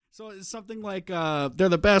So it's something like they're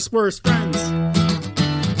the best worst friends.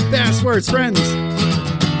 Best worst friends.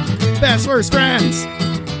 Best worst friends.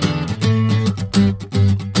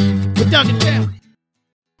 With Doug and Tim.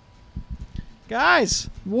 Guys,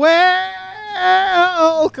 welcome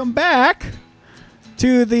back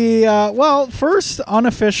to the first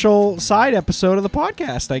unofficial side episode of the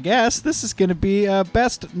podcast, I guess. This is going to be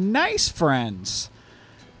Best Nice Friends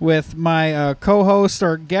with my co-host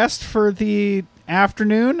or guest for the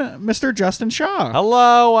afternoon, Mr. Justin Shaw.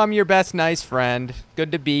 Hello, I'm your best nice friend.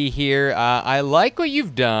 Good to be here. I like what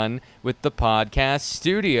you've done with the podcast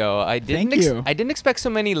studio. I didn't expect so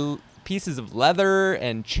many pieces of leather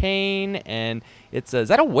and chain, and it's is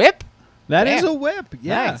that a whip? That is a whip.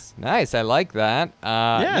 Yeah. Nice. I like that.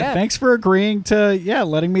 Yeah. Thanks for agreeing to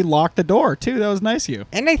letting me lock the door too. That was nice of you.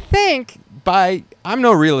 And I think I'm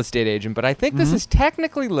no real estate agent, but I think this is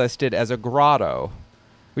technically listed as a grotto.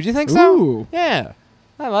 Would you think so? Ooh. Yeah.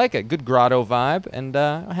 I like it. Good grotto vibe, and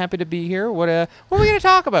I'm happy to be here. What are we going to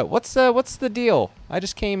talk about? What's the deal? I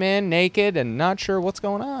just came in naked and not sure what's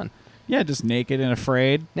going on. Yeah, just naked and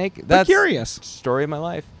afraid. Naked. That's curious. Story of my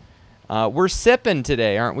life. We're sipping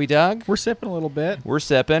today, aren't we, Doug? We're sipping a little bit. We're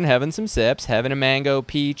sipping, having some sips, having a mango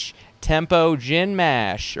peach tempo gin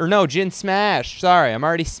mash. Or no, gin smash. Sorry, I'm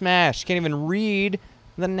already smashed. Can't even read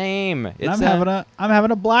the name. I'm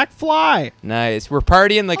having a black fly. Nice. We're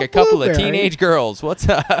partying like a couple of teenage girls. What's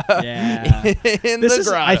up? Yeah.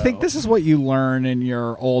 I think this is what you learn in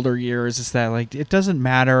your older years is that like it doesn't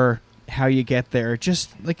matter how you get there.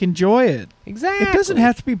 Just like enjoy it. Exactly. It doesn't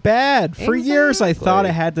have to be bad. For years I thought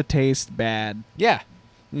it had to taste bad. Yeah.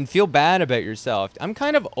 And feel bad about yourself. I'm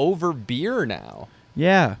kind of over beer now.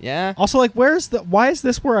 Yeah. Yeah. Also, like, why is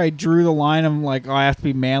this where I drew the line? I'm like, oh, I have to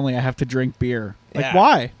be manly. I have to drink beer. Like,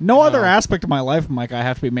 why? No other aspect of my life, I'm like, I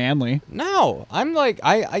have to be manly. No. I'm like,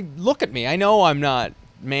 I look at me. I know I'm not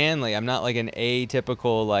manly. I'm not like an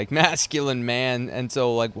atypical, like, masculine man. And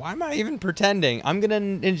so, like, why am I even pretending? I'm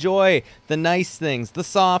going to enjoy the nice things, the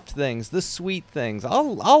soft things, the sweet things.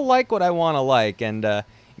 I'll like what I want to like. And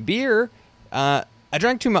beer, I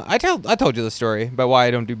drank too much. I told you the story about why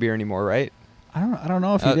I don't do beer anymore, right? I don't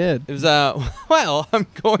know if you did. It was well, I'm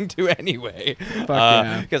going to anyway. Fuck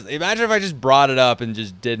yeah. Because imagine if I just brought it up and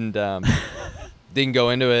just didn't go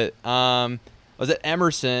into it. I was at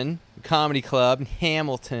Emerson Comedy Club in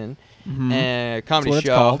Hamilton. Comedy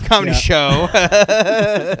show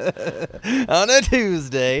on a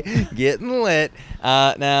Tuesday, getting lit.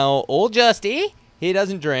 Now, old Justy, he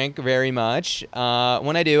doesn't drink very much.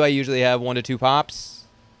 When I do, I usually have 1 to 2 pops,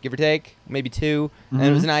 give or take, maybe 2. And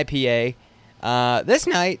it was an IPA. This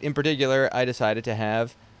night, in particular, I decided to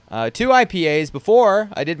have 2 IPAs before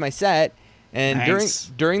I did my set. And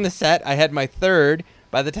during the set, I had my third.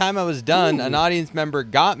 By the time I was done, an audience member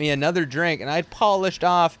got me another drink, and I'd polished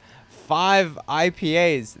off 5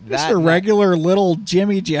 IPAs. Just a regular little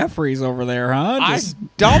Jimmy Jeffries over there, huh? Just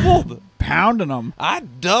doubled. Pounding them. I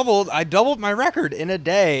doubled my record in a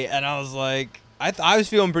day, and I was like, I was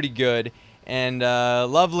feeling pretty good. And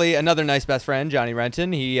lovely, another nice best friend, Johnny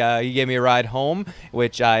Renton. He gave me a ride home,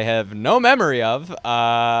 which I have no memory of.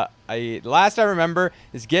 Last I remember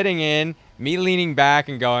is getting in, me leaning back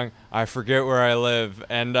and going, I forget where I live.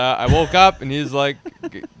 And I woke up, and he's like,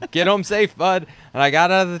 get home safe, bud. And I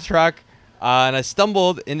got out of the truck, and I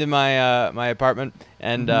stumbled into my apartment,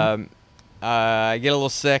 and I get a little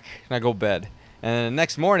sick, and I go to bed. And the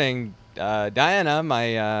next morning, Diana,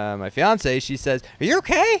 my fiance, she says, are you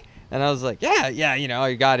okay? And I was like, yeah, you know,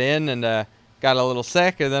 I got in and got a little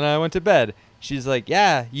sick, and then I went to bed. She's like,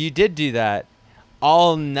 yeah, you did do that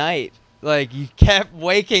all night. Like, you kept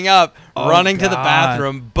waking up, running to the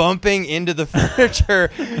bathroom, bumping into the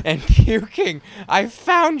furniture, and puking. I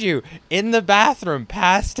found you in the bathroom,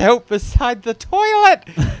 passed out beside the toilet,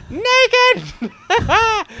 naked.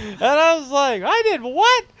 And I was like, I did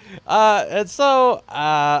what? And so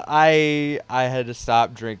I had to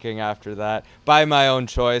stop drinking after that by my own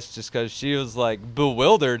choice, just because she was like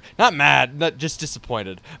bewildered, not mad, not just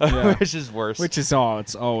disappointed, which is worse. It's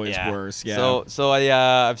always worse. Yeah. So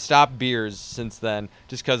I've stopped beers since then,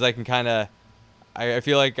 just because I can kind of, I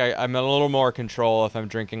feel like I'm in a little more control if I'm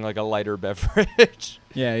drinking like a lighter beverage.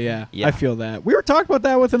 Yeah. I feel that. We were talking about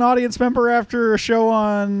that with an audience member after a show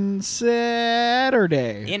on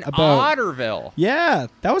Saturday. In Otterville. Yeah,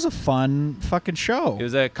 that was a fun fucking show. It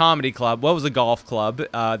was a comedy club. What was a golf club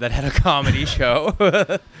that had a comedy show?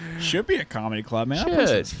 Should be a comedy club, man. Should. That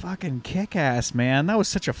place was fucking kick-ass, man. That was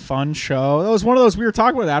such a fun show. That was one of those we were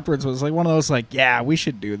talking about afterwards. It was like one of those like, yeah, we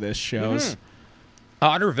should do this shows.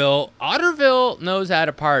 Otterville knows how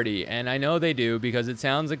to party, and I know they do because it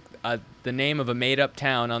sounds like the name of a made-up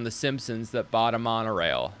town on The Simpsons that bought a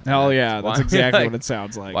monorail. Hell yeah, that's exactly like, what it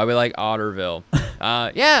sounds like. Why we like Otterville.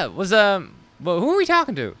 Well, who are we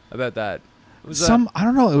talking to about that? I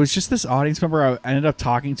don't know. It was just this audience member I ended up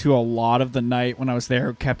talking to a lot of the night when I was there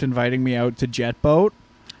who kept inviting me out to jet boat.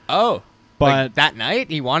 Oh. But like that night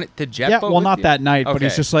he wanted to jet boat. Yeah, well, not you? that night, but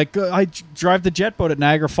he's just like, I drive the jet boat at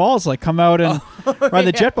Niagara Falls. Like, come out and ride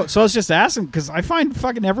the jet boat. So I was just asking because I find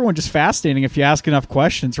fucking everyone just fascinating if you ask enough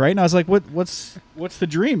questions, right? And I was like, what's the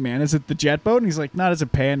dream, man? Is it the jet boat? And he's like, no,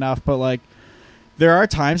 doesn't pay enough, but like, there are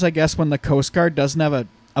times, I guess, when the Coast Guard doesn't have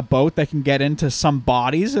a boat that can get into some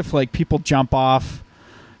bodies if like people jump off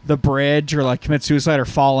the bridge or like commit suicide or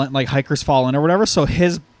fall in, like hikers fall in or whatever. So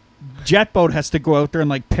his jet boat has to go out there and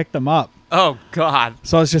like pick them up. Oh, God.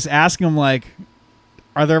 So I was just asking him, like,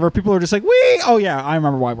 are there ever people who are just like, wee? Oh, yeah, I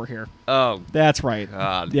remember why we're here. Oh, that's right.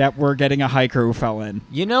 God. Yeah, we're getting a hiker who fell in.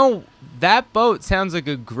 You know, that boat sounds like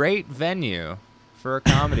a great venue for a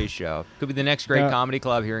comedy show. Could be the next great comedy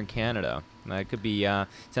club here in Canada. That could be,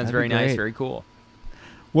 sounds very nice, very cool.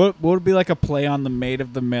 What would be like a play on the Maid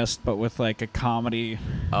of the Mist, but with like a comedy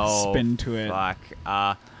spin to it? Fuck.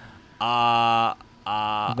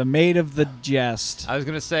 The Maid of the Jest. I was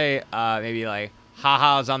gonna say maybe like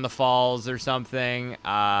Ha-Ha's on the Falls or something.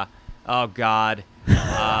 Oh God.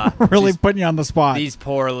 Really putting you on the spot. These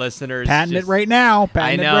poor listeners. Patent it right now.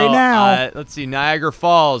 Patent it right now. Let's see. Niagara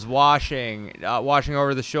Falls, washing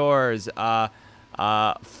over the shores.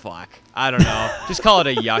 Fuck. I don't know. Just call it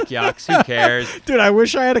a yucks. Who cares? Dude, I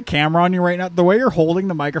wish I had a camera on you right now. The way you're holding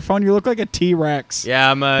the microphone, you look like a T-Rex.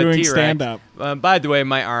 Yeah, I'm a doing T-Rex. Stand-up. By the way,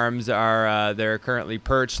 my arms are they're currently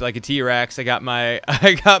perched like a T-Rex. I got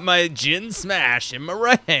my gin smash in my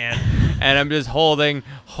right hand, and I'm just holding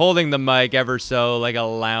the mic ever so like a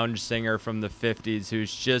lounge singer from the 50s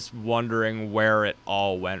who's just wondering where it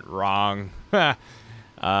all went wrong.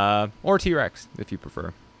 Or T-Rex if you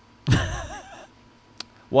prefer.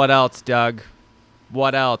 What else, Doug?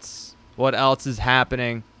 What else? What else is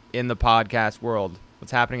happening in the podcast world?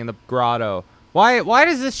 What's happening in the grotto? Why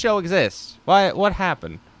does this show exist? What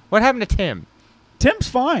happened? What happened to Tim? Tim's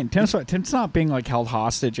fine. Tim's not being like held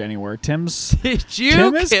hostage anywhere. Tim is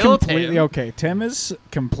completely okay. Tim is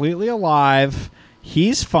completely alive.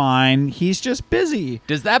 He's fine. He's just busy.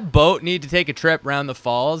 Does that boat need to take a trip around the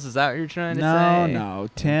falls? Is that what you're trying to say? No.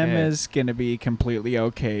 Tim is going to be completely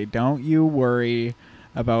okay. Don't you worry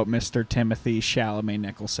about Mr. Timothy Chalamet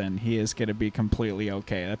Nicholson. He is going to be completely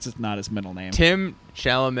okay. That's just not his middle name. Tim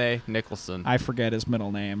Chalamet Nicholson. I forget his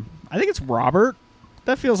middle name. I think it's Robert.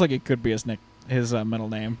 That feels like it could be his middle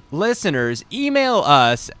name. Listeners, email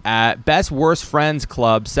us at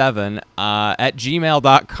bestworstfriendsclub7 at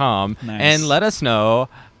gmail.com and let us know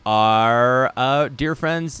our dear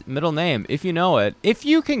friend's middle name, if you know it. If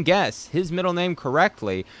you can guess his middle name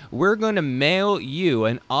correctly, we're going to mail you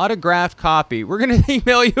an autographed copy. We're going to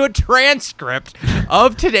email you a transcript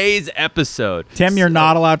of today's episode. Tim, you're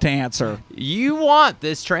not allowed to answer. You want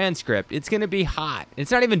this transcript. It's going to be hot. It's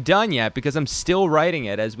not even done yet because I'm still writing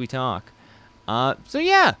it as we talk. So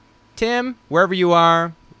yeah, Tim, wherever you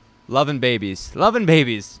are, loving babies.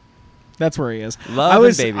 That's where he is.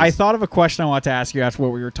 Babies. I thought of a question I want to ask you after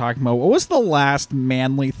what we were talking about. What was the last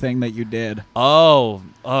manly thing that you did? Oh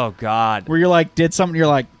God. Where you're like, did something, you're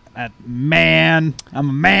like, man, I'm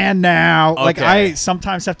a man now. Okay. Like, I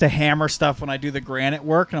sometimes have to hammer stuff when I do the granite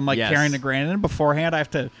work, and I'm like carrying the granite in. Beforehand, I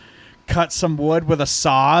have to cut some wood with a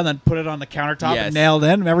saw and then put it on the countertop and nail it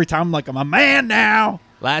in. And every time I'm like, I'm a man now.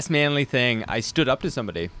 Last manly thing, I stood up to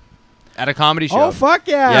somebody. At a comedy show. Oh, fuck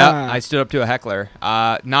yeah. Yeah, I stood up to a heckler.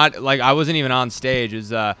 Not like I wasn't even on stage. It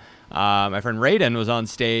was my friend Raiden was on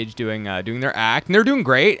stage doing their act, and they're doing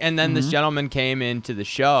great. And then this gentleman came into the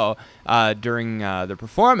show during the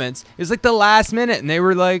performance. It was like the last minute, and they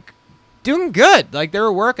were like doing good. Like they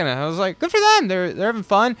were working it. I was like, good for them. They're having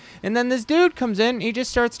fun. And then this dude comes in, he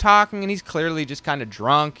just starts talking, and he's clearly just kind of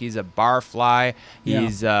drunk. He's a barfly.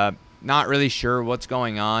 He's not really sure what's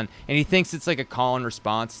going on, and he thinks it's like a call and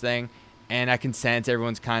response thing. And I can sense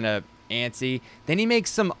everyone's kind of antsy. Then he makes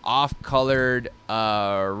some off-colored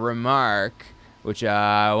remark, which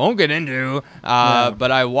I won't get into. But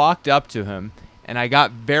I walked up to him, and I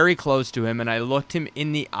got very close to him, and I looked him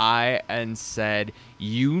in the eye and said,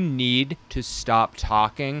 "You need to stop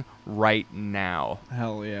talking right now."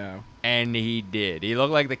 Hell yeah. And he did. He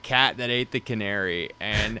looked like the cat that ate the canary.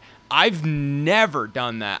 And I've never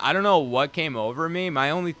done that. I don't know what came over me.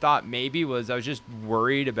 My only thought maybe was I was just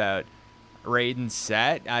worried about Raiden's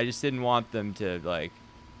set. I just didn't want them to like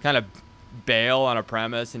kind of bail on a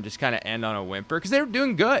premise and just kind of end on a whimper because they were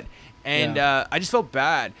doing good. And I just felt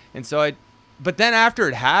bad. And so but then after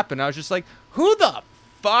it happened, I was just like, who the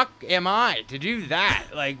fuck am I to do that?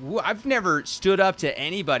 Like, I've never stood up to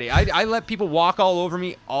anybody. I let people walk all over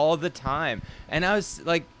me all the time. And I was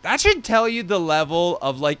like, that should tell you the level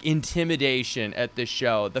of like intimidation at the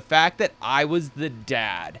show. The fact that I was the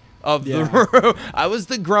dad of the room. I was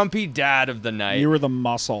the grumpy dad of the night. You were the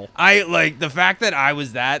muscle. I like the fact that I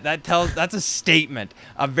was that's a statement,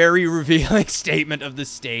 a very revealing statement of the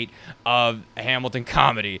state of Hamilton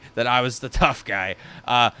comedy, that I was the tough guy.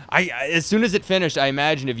 As soon as it finished, I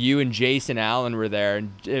imagined if you and Jason Allen were there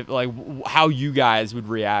and how you guys would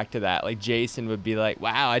react to that. Like Jason would be like,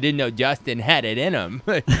 wow, I didn't know Justin had it in him.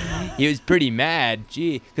 He was pretty mad.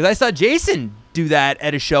 Gee, because I saw Jason do that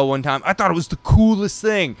at a show one time. I thought it was the coolest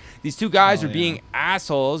thing. These two guys were being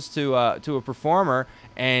assholes to a performer,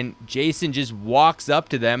 and Jason just walks up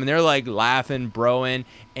to them, and they're like laughing, broing,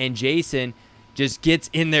 and Jason just gets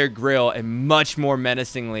in their grill and much more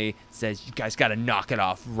menacingly says, "You guys got to knock it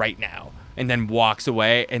off right now," and then walks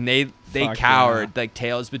away. And they cowered, like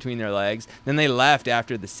tails between their legs. Then they left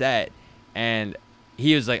after the set, and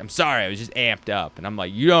he was like, "I'm sorry, I was just amped up." And I'm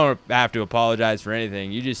like, "You don't have to apologize for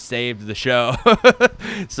anything. You just saved the show."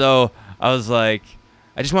 So I was like,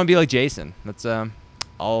 I just want to be like Jason. That's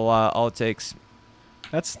all it takes.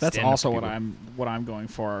 That's also what I'm going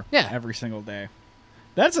for. Yeah. Every single day.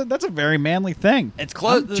 That's a very manly thing. It's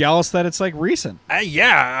close. I'm jealous that it's like recent.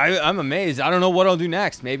 I'm amazed. I don't know what I'll do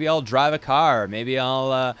next. Maybe I'll drive a car. Maybe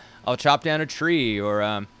I'll chop down a tree, or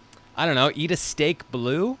I don't know, eat a steak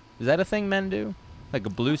blue. Is that a thing men do? Like a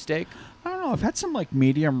blue steak? I don't know. I've had some like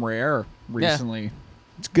medium rare recently. Yeah.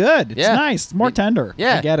 It's good. It's nice. It's more tender.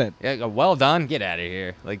 Yeah. I get it. Yeah. Well done. Get out of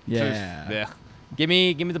here. Like, yeah. Give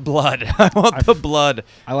me the blood. I want the blood.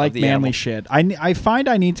 I like manly animal. shit. I find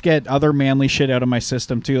I need to get other manly shit out of my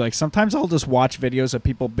system too. Like sometimes I'll just watch videos of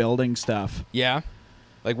people building stuff. Yeah.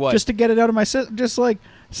 Like what? Just to get it out of my system. Just like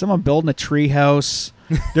someone building a tree house.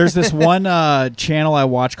 There's this one channel I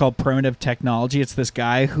watch called Primitive Technology. It's this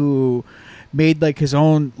guy who made like his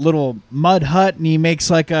own little mud hut, and he makes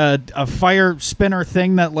like a fire spinner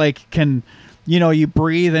thing that like can, you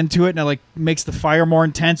breathe into it and it like makes the fire more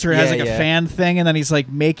intense, or it has like a fan thing, and then he's like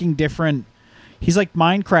making he's like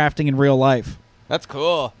Minecrafting in real life. That's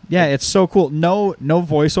cool. Yeah, it's so cool. No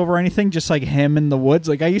voiceover or anything, just like him in the woods.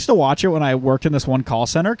 Like I used to watch it when I worked in this one call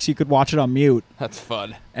center because you could watch it on mute. That's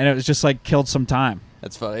fun. And it was just like killed some time.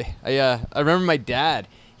 That's funny. I remember my dad.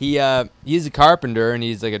 He's a carpenter, and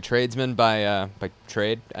he's like a tradesman by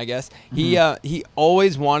trade, I guess. Mm-hmm. He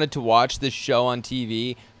always wanted to watch this show on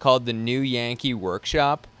TV called The New Yankee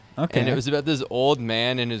Workshop. Okay. And it was about this old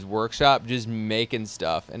man in his workshop just making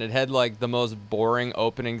stuff, and it had like the most boring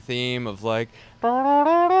opening theme of like, and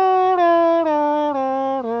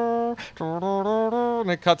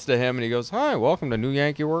it cuts to him and he goes, "Hi, welcome to New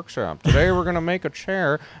Yankee Workshop. Today we're going to make a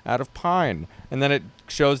chair out of pine." And then it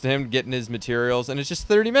shows to him getting his materials, and it's just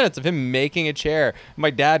 30 minutes of him making a chair. My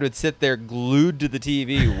dad would sit there glued to the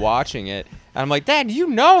TV watching it. And I'm like, "Dad, you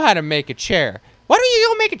know how to make a chair. Why don't you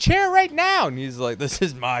go make a chair right now?" And he's like, "This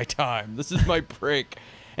is my time. This is my break."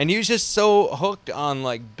 And he was just so hooked on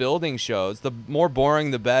like building shows. The more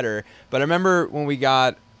boring, the better. But I remember when we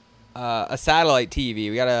got a satellite TV.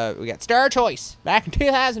 We got Star Choice back in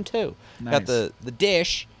 2002. Nice. Got the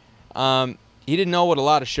dish. He didn't know what a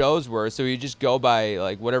lot of shows were, so he'd just go by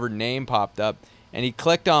like whatever name popped up. And he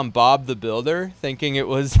clicked on Bob the Builder, thinking it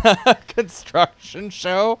was a construction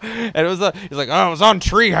show. And it was he's like, "Oh, it was on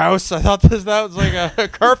Treehouse. I thought that was like a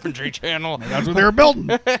carpentry channel." That's what they were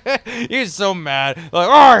building. He was so mad. Like,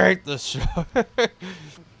 "Oh, I hate this show."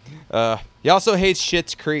 He also hates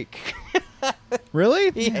Schitt's Creek.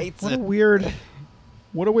 Really? He hates what it. A weird.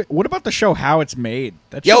 What about the show How It's Made?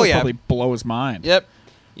 That show probably blows mine. Yep.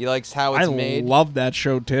 He likes how it's made. I love that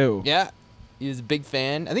show too. Yeah. He was a big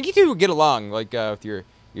fan. I think you two would get along, like with your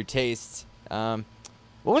tastes. What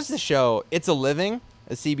was the show? It's a Living,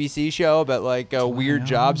 a CBC show about like weird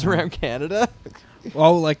jobs around Canada.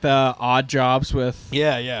 Oh, like the odd jobs with.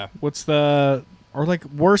 Yeah. Or like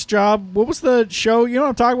worst job. What was the show? You know what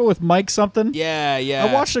I'm talking about with Mike something? Yeah.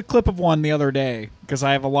 I watched a clip of one the other day because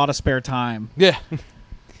I have a lot of spare time. Yeah.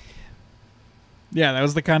 Yeah, that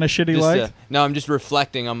was the kind of shit he liked. No, I'm just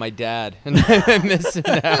reflecting on my dad, and I miss him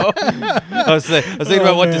now. I was thinking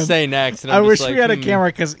about what to say next. And I wish we had a camera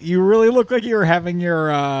because you really look like you were having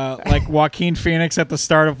your like Joaquin Phoenix at the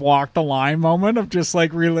start of Walk the Line moment of just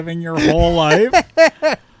like reliving your whole life.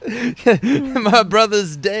 My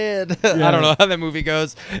brother's dead. Yeah. I don't know how that movie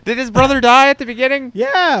goes. Did his brother die at the beginning?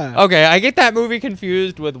 Yeah. Okay, I get that movie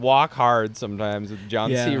confused with Walk Hard sometimes with John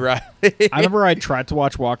C. Yeah. Reilly. I remember I tried to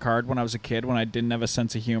watch Walk Hard when I was a kid when I didn't have a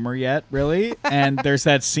sense of humor yet, really. And there's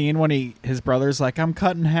that scene when his brother's like, I'm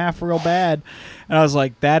cut in half real bad. And I was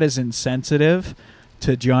like, that is insensitive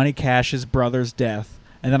to Johnny Cash's brother's death.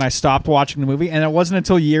 And then I stopped watching the movie, and it wasn't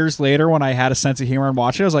until years later when I had a sense of humor and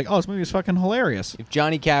watched it, I was like, oh, this movie is fucking hilarious. If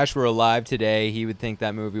Johnny Cash were alive today, he would think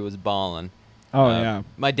that movie was ballin'. Oh, yeah.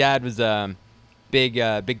 My dad was a big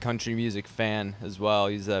country music fan as well.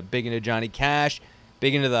 He's big into Johnny Cash,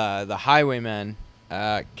 big into the Highwaymen.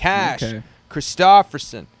 Cash, Okay.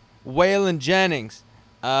 Christopherson, Waylon Jennings,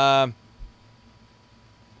 other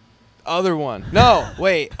one. No,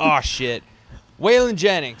 wait. Oh, shit. Waylon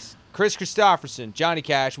Jennings, Chris Christopherson, Johnny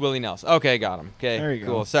Cash, Willie Nelson. Okay, got him. Okay, There you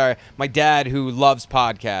go. cool. Sorry. My dad, who loves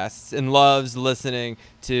podcasts and loves listening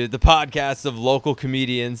to the podcasts of local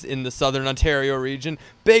comedians in the Southern Ontario region,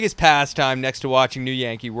 biggest pastime next to watching New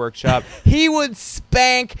Yankee Workshop, he would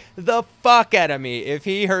spank the fuck out of me if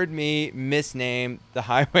he heard me misname the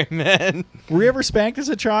Highwaymen. Were you ever spanked as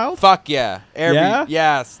a child? Fuck yeah. Yeah?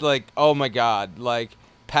 Yes. Like, oh my God. Like,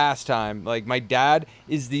 pastime. Like, my dad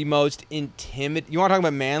is the most you want to talk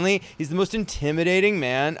about manly? He's the most intimidating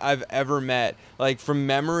man I've ever met. Like, from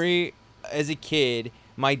memory as a kid,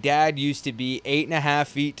 my dad used to be 8.5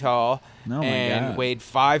 feet tall and weighed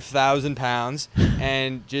 5,000 pounds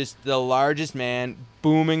and just the largest man,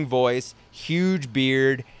 booming voice, huge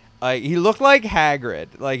beard. He looked like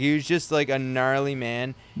Hagrid. Like, he was just like a gnarly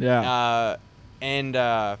man. Yeah. And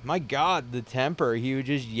my God, the temper. He would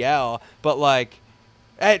just yell. But, like,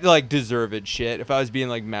 at, like, deserved shit. If I was being,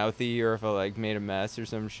 like, mouthy or if I, like, made a mess or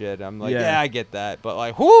some shit, I'm like, yeah I get that. But,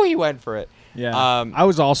 like, whoo, he went for it. Yeah. I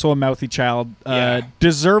was also a mouthy child,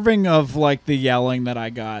 deserving of, like, the yelling that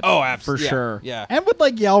I got. Oh, absolutely. For sure. Yeah. And would,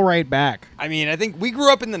 like, yell right back. I mean, I think we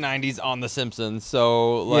grew up in the 90s on The Simpsons,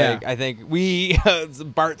 so, like, I think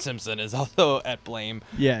Bart Simpson is also at blame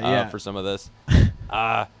for some of this.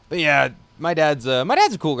 But, yeah, my dad's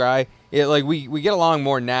a cool guy. Like, we get along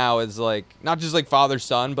more now as, like, not just, like,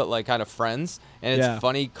 father-son, but, like, kind of friends. And it's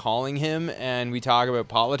funny calling him, and we talk about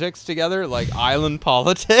politics together, like island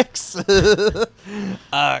politics. Because,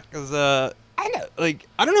 I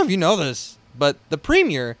don't know if you know this, but the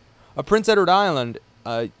premier of Prince Edward Island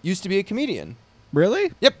used to be a comedian.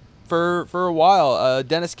 Really? Yep. For a while.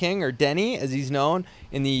 Dennis King, or Denny, as he's known,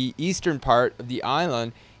 in the eastern part of the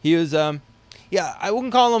island, he was... yeah, I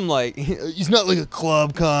wouldn't call him, like, he's not like a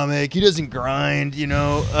club comic. He doesn't grind, you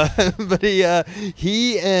know. But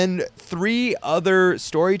he and 3 other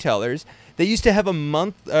storytellers, they used to have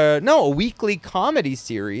a weekly comedy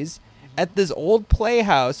series at this old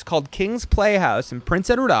playhouse called King's Playhouse in Prince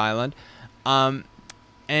Edward Island.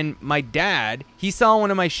 And my dad, he saw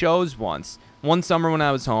one of my shows one summer when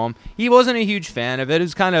I was home. He wasn't a huge fan of it. It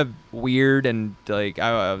was kind of weird, and like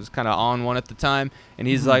I was kind of on one at the time. And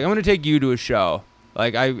he's like, I'm going to take you to a show.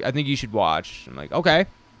 Like, I think you should watch. I'm like, okay.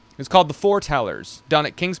 It's called The Foretellers, done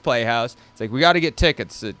at King's Playhouse. It's like, we got to get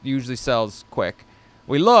tickets. It usually sells quick.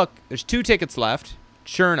 We look, there's 2 tickets left.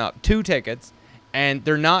 Sure enough, 2 tickets. And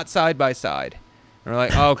they're not side by side. And we're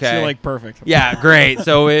like, okay. So you're like, perfect. Yeah, great.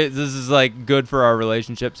 So this is like good for our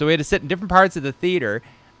relationship. So we had to sit in different parts of the theater.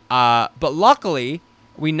 But luckily,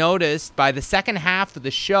 we noticed by the second half of the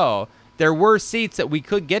show, there were seats that we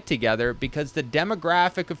could get together because the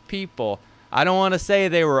demographic of people, I don't want to say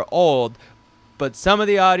they were old, but some of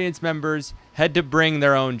the audience members had to bring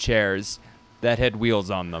their own chairs that had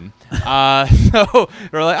wheels on them. So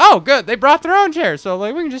we're like, oh, good. They brought their own chairs. So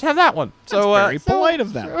like we can just have that one. So That's very polite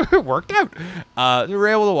of them. It worked out. We were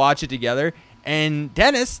able to watch it together. And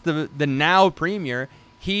Dennis, the now premier,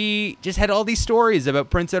 he just had all these stories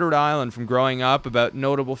about Prince Edward Island from growing up, about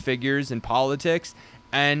notable figures in politics.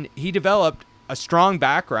 And he developed a strong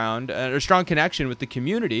background, a strong connection with the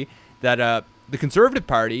community that the Conservative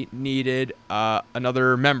Party needed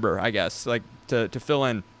another member, I guess, like to fill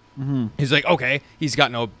in. Mm-hmm. He's like, okay, he's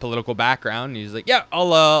got no political background. He's like, yeah,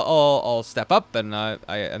 I'll step up, and I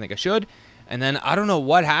think I should. And then I don't know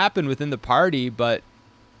what happened within the party, but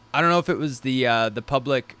I don't know if it was the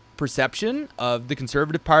public perception of the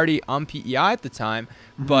Conservative Party on PEI at the time,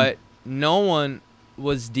 but no one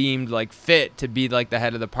was deemed like fit to be like the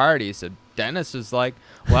head of the party. So Dennis was like,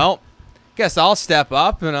 well, guess I'll step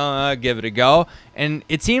up and I'll give it a go. And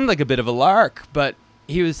it seemed like a bit of a lark, but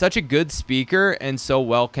he was such a good speaker and so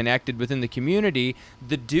well connected within the community.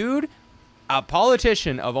 The dude, a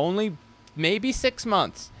politician of only maybe 6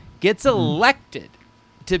 months, gets elected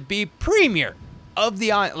to be premier of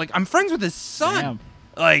the island. Like, I'm friends with his son. Damn.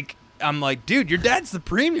 Like, I'm like, dude, your dad's the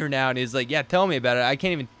premier now, and he's like, yeah, tell me about it. I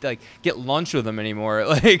can't even like get lunch with him anymore,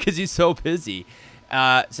 like, because he's so busy.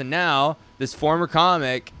 So now this former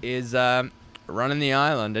comic is running the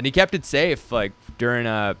island, and he kept it safe like during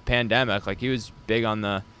a pandemic. Like he was big on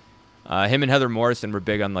the him and Heather Morrison were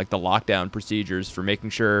big on like the lockdown procedures for making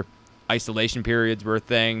sure isolation periods were a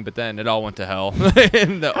thing, but then it all went to hell. How much do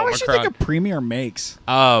you think a premier makes?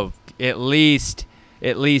 Oh, at least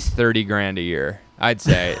 $30,000 a year. I'd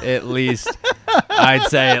say at least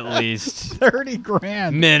 30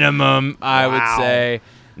 grand minimum. I would say.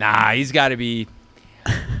 Nah, he's got to be.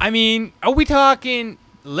 I mean, are we talking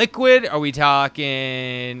liquid? Are we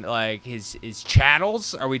talking like his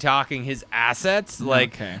chattels? Are we talking his assets?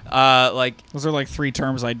 Like, okay. Like those are like 3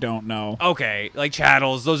 terms I don't know. Okay, like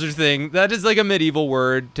chattels. Those are things that is like a medieval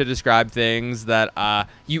word to describe things that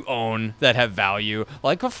you own that have value,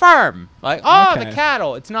 like a farm. Like the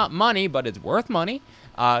cattle. It's not money, but it's worth money.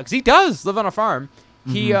 Because he does live on a farm.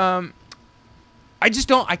 Mm-hmm. He I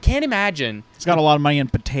can't imagine. He's got a lot of money in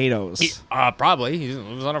potatoes. Probably he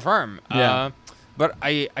lives on a farm. Yeah. But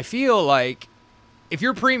I feel like if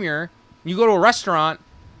you're a premier, you go to a restaurant,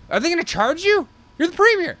 are they going to charge you? You're the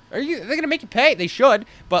premier. Are they going to make you pay? They should.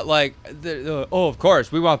 But like, of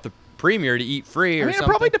course, we want the premier to eat free or something. It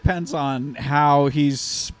probably depends on how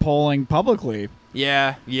he's polling publicly.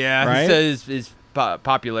 Yeah. Right? He says his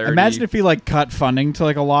popularity. Imagine if he like cut funding to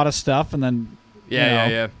like a lot of stuff and then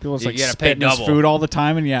yeah. People just You like gotta spitting pay his double. food all the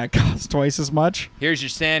time and it costs twice as much. Here's your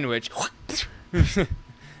sandwich.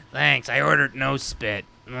 Thanks. I ordered no spit.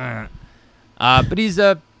 But he's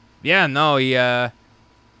it's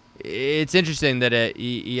interesting that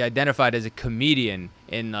he identified as a comedian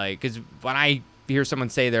in like, because when I hear someone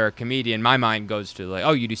say they're a comedian, my mind goes to like,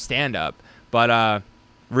 oh, you do stand up, but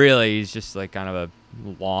really he's just like kind of a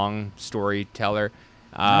long storyteller.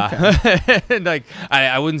 Like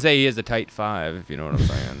I wouldn't say he has a tight 5, if you know what I'm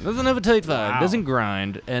saying. Doesn't have a tight 5. Wow. Doesn't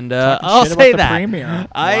grind. And I'll say that. Premier.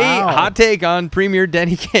 Hot take on Premier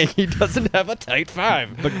Denny King. He doesn't have a tight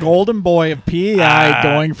 5. The golden boy of PEI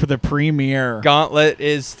going for the premier. Gauntlet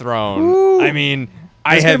is thrown. Ooh. I mean,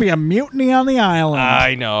 There's going to be a mutiny on the island.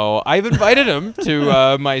 I know. I've invited him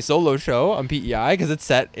to my solo show on PEI because it's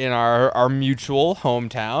set in our mutual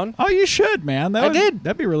hometown. Oh, you should, man.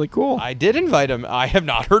 That'd be really cool. I did invite him. I have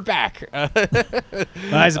not heard back.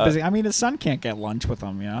 He's busy. I mean, his son can't get lunch with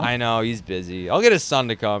him, you know? I know. He's busy. I'll get his son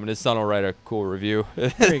to come, and his son will write a cool review.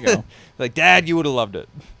 There you go. Like, Dad, you would have loved it.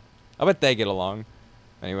 I bet they get along.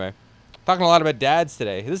 Anyway. Talking a lot about dads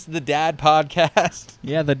today. This is the Dad Podcast.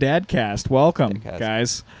 Yeah, the Dadcast. Welcome, Dadcast.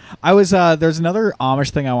 guys. I was there's another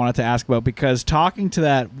Amish thing I wanted to ask about, because talking to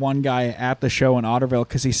that one guy at the show in Otterville,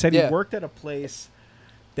 because he said he worked at a place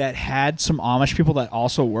that had some Amish people that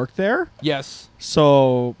also worked there. Yes.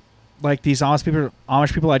 So, like, these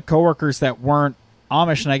Amish people had coworkers that weren't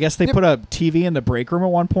Amish, and I guess they put a TV in the break room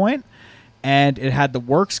at one point, and it had the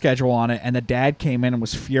work schedule on it, and the dad came in and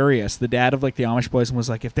was furious. The dad of like the Amish boys, and was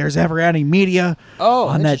like, if there's ever any media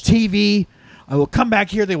on that TV, I will come back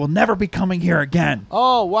here. They will never be coming here again.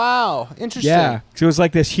 Oh, wow. Interesting. Yeah. So it was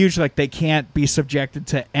like this huge, like, they can't be subjected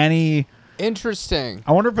to any... Interesting.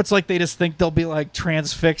 I wonder if it's like they just think they'll be like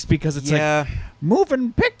transfixed because it's like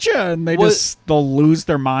moving picture, and they'll lose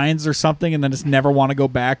their minds or something, and then just never want to go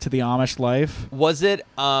back to the Amish life. Was it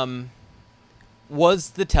was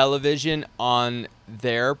the television on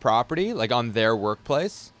their property, like on their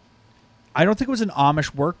workplace? I don't think it was an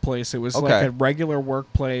Amish workplace. It was like a regular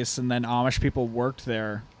workplace, and then Amish people worked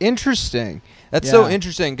there. Interesting. That's so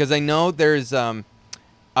interesting, because I know there's not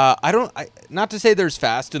to say there's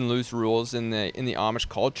fast and loose rules in the Amish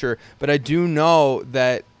culture, but I do know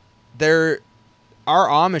that there are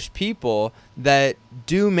Amish people that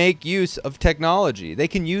do make use of technology. They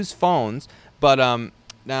can use phones, but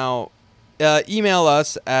now email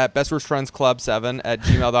us at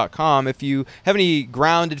bestworstfriendsclub7@gmail.com if you have any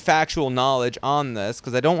grounded factual knowledge on this,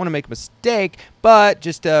 because I don't want to make a mistake, but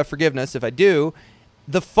just forgiveness if I do.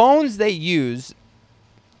 The phones they use,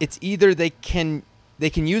 it's either they can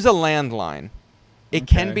use a landline. It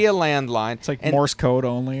can be a landline. It's like Morse code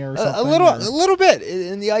only or something? A little bit.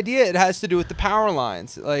 And the idea, it has to do with the power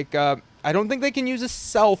lines. Like, I don't think they can use a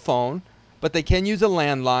cell phone, but they can use a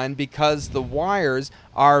landline because the wires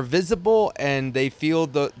are visible and they feel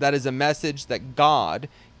that is a message that God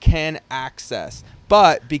can access.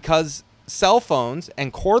 But because cell phones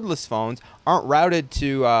and cordless phones aren't routed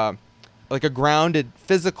to like a grounded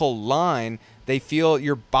physical line, they feel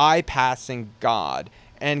you're bypassing God.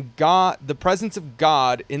 And God, the presence of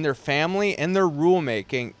God in their family and their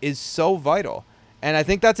rulemaking is so vital. And I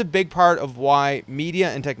think that's a big part of why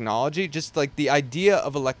media and technology, just like the idea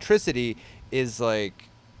of electricity, is like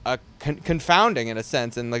confounding in a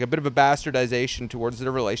sense, and like a bit of a bastardization towards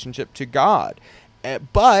their relationship to God.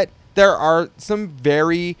 But there are some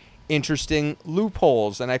very interesting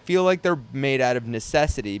loopholes, and I feel like they're made out of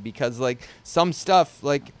necessity, because like some stuff,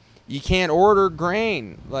 like you can't order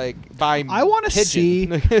grain like by I want to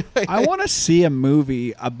pigeon. see I want to see a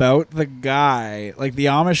movie about the guy, like the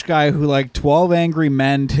Amish guy who like 12 angry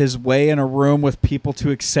men his way in a room with people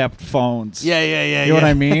to accept phones. Yeah. You know what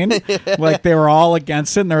I mean? Like they were all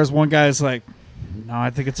against it, and there was one guy who's like, no, I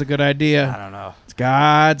think it's a good idea. I don't know. It's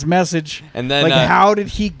God's message. And then like how did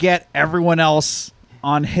he get everyone else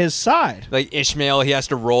on his side? Like Ishmael, he has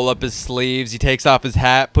to roll up his sleeves. He takes off his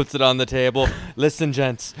hat, puts it on the table. Listen,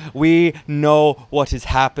 gents, we know what is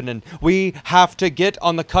happening. We have to get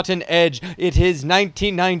on the cutting edge. It is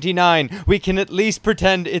 1999. We can at least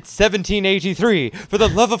pretend it's 1783. For the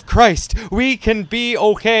love of Christ, we can be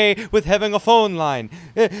okay with having a phone line.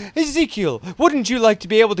 Ezekiel, wouldn't you like to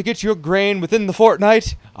be able to get your grain within the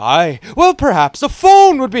fortnight? Aye. Well, perhaps a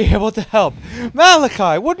phone would be able to help.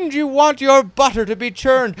 Malachi, wouldn't you want your butter to be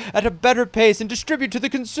churned at a better pace and distribute to the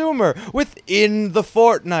consumer within the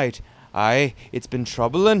fortnight? Aye, it's been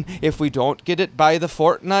troubling. If we don't get it by the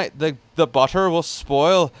fortnight, the butter will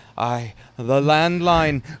spoil. Aye, the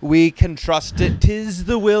landline, we can trust it. 'Tis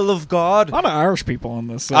the will of God. A lot of Irish people in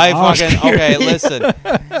this. Okay,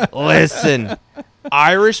 listen.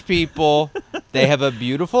 Irish people, they have a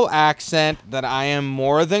beautiful accent that I am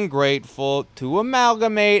more than grateful to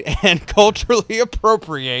amalgamate and culturally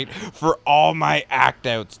appropriate for all my act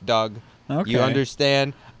outs, Doug. Okay. You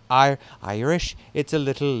understand? Irish, it's a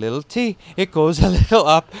little lilty. It goes a little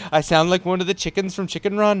up. I sound like one of the chickens from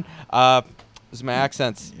Chicken Run. This is my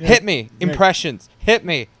accents. Yeah. Hit me. Impressions. Hit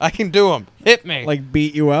me. I can do them. Hit me. Like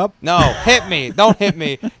beat you up? No, hit me. Don't hit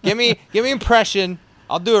me. Give me impression.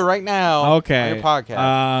 I'll do it right now. Okay. On your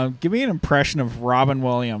podcast. Give me an impression of Robin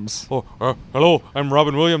Williams. Hello, I'm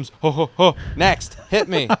Robin Williams. Next, hit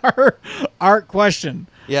me. Art question.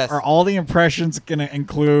 Yes. Are all the impressions going to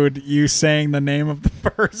include you saying the name of the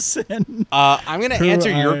person? I'm going to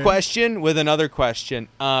answer your question with another question.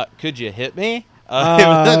 Could you hit me? With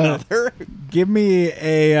another? Give me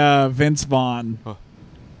a Vince Vaughn.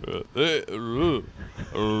 Who's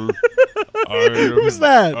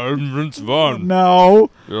that? I'm Vince Vaughn. No.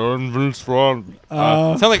 I'm Vince Vaughn.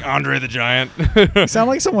 Sound like Andre the Giant. You sound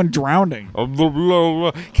like someone drowning.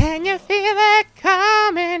 Can you feel it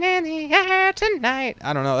coming in the air tonight?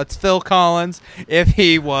 I don't know. That's Phil Collins if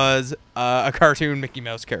he was a cartoon Mickey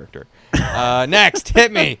Mouse character. Next,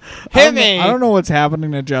 hit me. Hit me. I don't know what's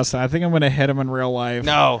happening to Justin. I think I'm going to hit him in real life.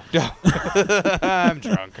 No. I'm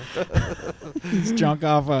drunk. He's drunk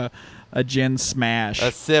off a gin smash.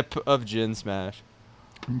 A sip of gin smash.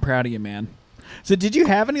 I'm proud of you, man. So did you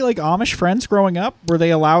have any like Amish friends growing up? Were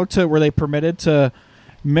they permitted to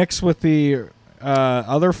mix with the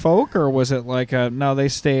other folk, or was it like no, they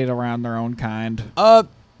stayed around their own kind?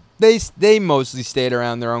 They mostly stayed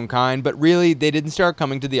around their own kind, but really they didn't start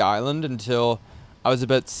coming to the island until I was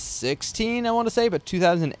about 16, I want to say, but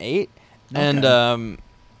 2008. Okay. And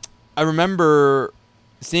I remember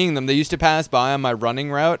seeing them. They used to pass by on my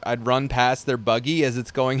running route. I'd run past their buggy as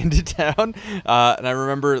it's going into town. And I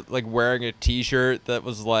remember like wearing a t-shirt that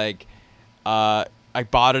was like, I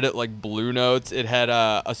bought it at like Blue Notes. It had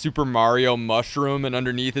a Super Mario mushroom, and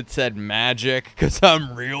underneath it said magic, because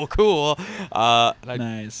I'm real cool.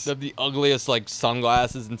 Nice. I have the ugliest like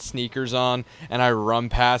sunglasses and sneakers on, and I run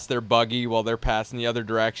past their buggy while they're passing the other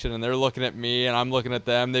direction, and they're looking at me and I'm looking at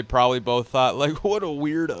them. They probably both thought like, what a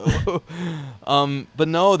weirdo. But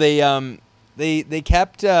no, they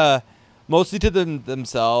kept mostly to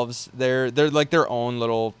themselves. They're like their own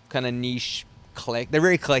little kind of niche clique. They're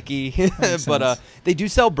very cliquey, but they do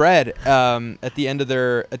sell bread at the end of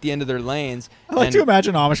their lanes. I like to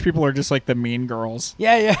imagine Amish people are just like the mean girls.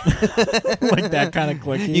 Yeah. Like that kind of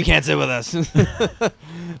cliquey. You can't sit with us.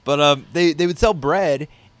 But they would sell bread,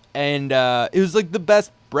 and it was like the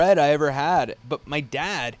best bread I ever had. But my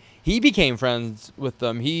dad, he became friends with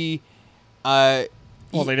them.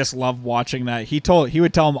 Well, they just love watching that. He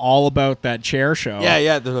would tell them all about that chair show.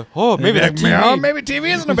 Yeah. Maybe that TV. Oh, maybe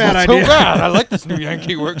TV isn't a bad Not idea. So bad. I like this new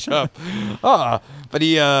Yankee Workshop. But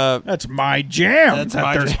he. That's my jam. That's that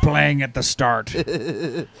my there's jam. playing at the start.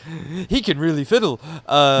 He can really fiddle.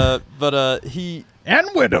 But he. And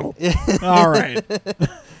whittle. All right.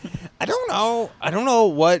 I don't know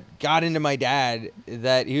what got into my dad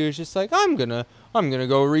that he was just like, I'm gonna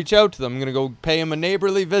go reach out to them. I'm gonna go pay him a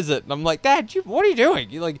neighborly visit. And I'm like, Dad, what are you doing?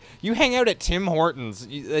 You hang out at Tim Hortons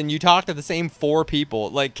and you talk to the same 4 people,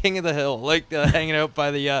 like King of the Hill, like hanging out by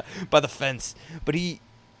the fence. But he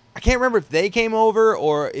I can't remember if they came over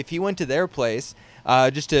or if he went to their place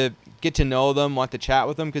just to get to know them, want to chat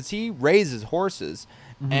with them, because he raises horses.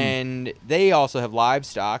 And they also have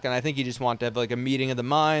livestock, and I think he just wanted to have like a meeting of the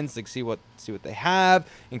minds, like see what they have,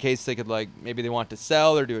 in case they could like maybe they want to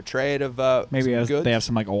sell or do a trade of maybe goods. they have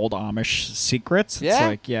some like old Amish secrets.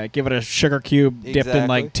 Yeah. It's like give it a sugar cube dipped in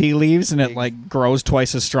like Exactly. tea leaves, and it like grows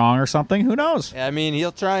twice as strong or something. Who knows? I mean,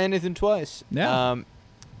 he'll try anything twice. Yeah.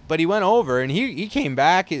 But he went over and he came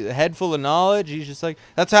back a head full of knowledge. He's just like,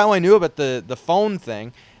 that's how I knew about the phone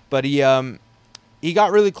thing. But he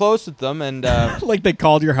got really close with them, and Like they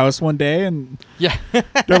called your house one day and yeah,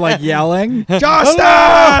 they're like yelling,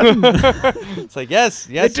 Justin! it's like yes,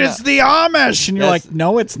 It is the Amish, and you're Yes. like,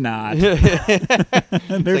 no, it's not.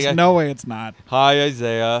 There's like no way it's not. Hi,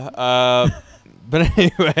 Isaiah. But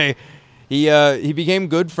anyway, he became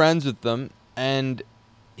good friends with them, and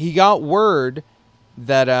he got word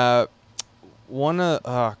that it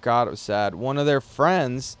was sad. One of their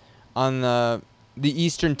friends on the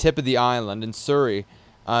eastern tip of the island in Surrey,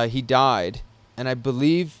 he died, and I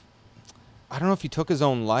don't know if he took his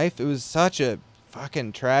own life. It was such a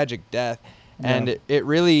fucking tragic death, and Yeah. it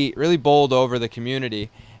really, really bowled over the community,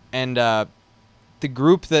 and the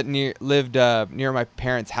group that lived near my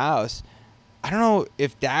parents' house, I don't know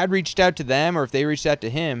if Dad reached out to them or if they reached out to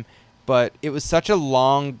him, but it was such a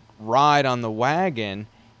long ride on the wagon,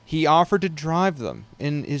 he offered to drive them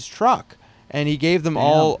in his truck. And he gave them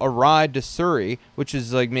all a ride to Surrey, which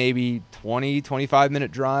is like maybe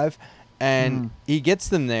 25-minute drive. And he gets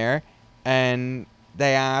them there, and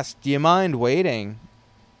they ask, do you mind waiting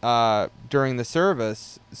during the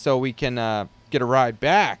service so we can get a ride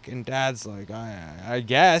back? And Dad's like, I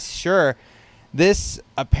guess, sure. This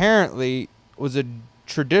apparently was a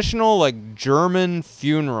traditional like German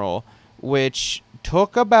funeral, which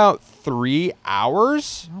took about 3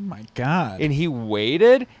 hours. Oh my God. And he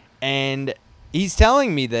waited, and he's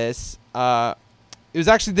telling me this. It was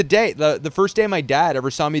actually the first day my dad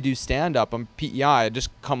ever saw me do stand-up on PEI. I had just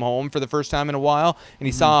come home for the first time in a while, and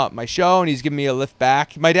he saw my show, and he's giving me a lift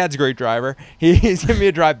back. My dad's a great driver. He's giving me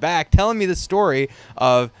a drive back, telling me the story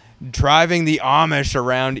of driving the Amish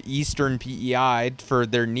around eastern PEI for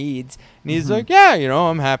their needs. And he's like, yeah,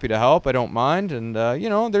 I'm happy to help. I don't mind. And,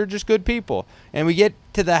 they're just good people. And we get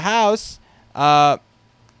to the house, and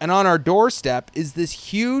on our doorstep is this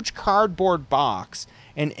huge cardboard box.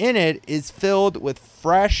 And in it is filled with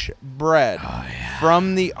fresh bread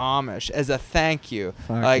from the Amish as a thank you.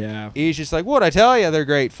 Fuck yeah. He's just like, what'd I tell you? They're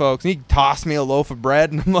great folks. And he tossed me a loaf of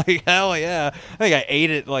bread, and I'm like, hell yeah. I think I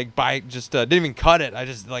ate it didn't even cut it. I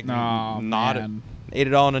just gnawed it. Ate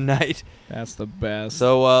it all in a night. That's the best.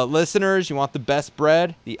 So listeners, you want the best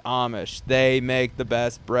bread? The Amish. They make the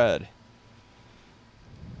best bread.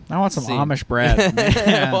 I want some See. Amish bread.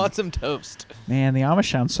 Man. I want some toast. Man, the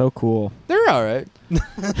Amish sound so cool. They're all right.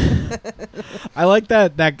 I like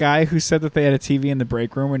that guy who said that they had a TV in the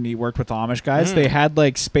break room when he worked with Amish guys. They had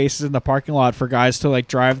like spaces in the parking lot for guys to like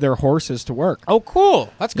drive their horses to work. Oh,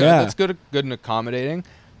 cool. That's good. Yeah. That's good and accommodating.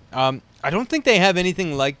 I don't think they have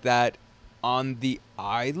anything like that on the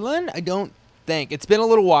island. I don't think. It's been a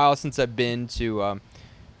little while since I've been to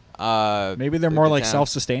Maybe they're more like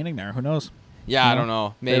self-sustaining there. Who knows? Yeah, You I know? don't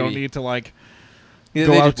know. Maybe They don't need to like Yeah,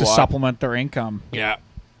 go they out just to walk. supplement their income. Yeah.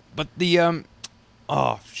 But the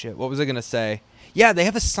oh shit, what was I gonna say? Yeah, they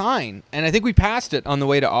have a sign, and I think we passed it on the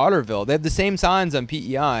way to Otterville. They have the same signs on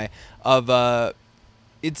PEI of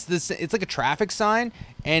it's like a traffic sign,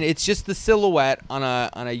 and it's just the silhouette on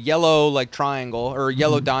a yellow like triangle or a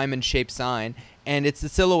yellow diamond shaped sign, and it's the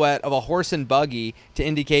silhouette of a horse and buggy to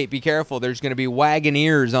indicate be careful, there's going to be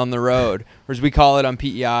wagoneers on the road, or as we call it on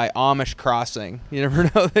PEI, Amish crossing. You never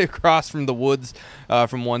know, they cross from the woods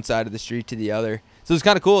from one side of the street to the other. So it's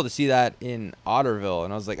kind of cool to see that in Otterville,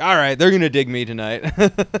 and I was like, all right, they're going to dig me tonight.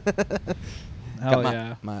 Hell Got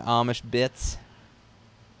yeah. my Amish bits.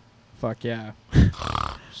 Fuck yeah.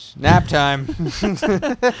 Nap time. Do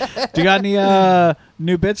you got any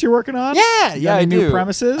new bits you're working on? Yeah, You got any new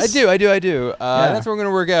premises? I do. That's what we're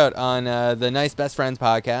gonna work out on the Nice Best Friends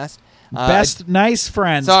podcast. Best nice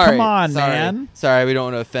friends. Sorry, Come on, sorry. man. Sorry, we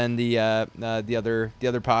don't want to offend the other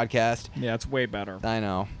podcast. Yeah, it's way better. I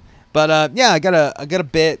know, but yeah, I got a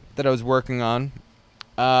bit that I was working on.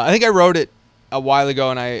 I think I wrote it a while ago,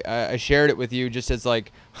 and I shared it with you just as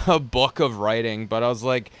like a book of writing. But I was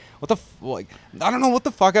like, I don't know what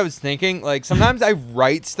the fuck I was thinking. Like sometimes I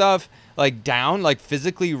write stuff like down, like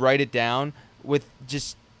physically write it down with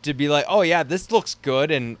just to be like, oh yeah, this looks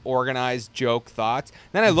good, and organized joke thoughts.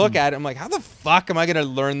 Then I look at it, I'm like, how the fuck am I gonna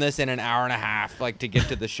learn this in an hour and a half, like to get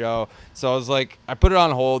to the show? So I was like, I put it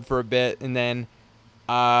on hold for a bit, and then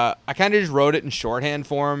I kind of just wrote it in shorthand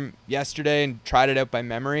form yesterday and tried it out by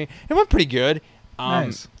memory. It went pretty good.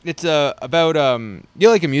 Nice. It's about you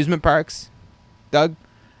like amusement parks, Doug?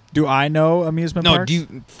 Do I know amusement No, parks?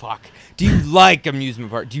 do you like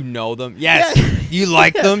amusement parks? Do you know them? Yes. Yeah. Do you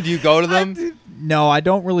like them? Do you go to them? No, I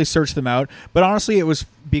don't really search them out. But honestly, it was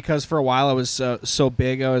because for a while I was so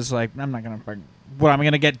big, I was like, I'm not going to... What, I'm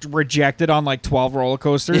going to get rejected on like 12 roller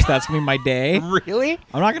coasters? That's going to be my day? Really?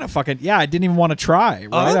 I'm not going to fucking... Yeah, I didn't even want to try,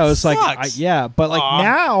 right? that I was sucks. like... But like Aw.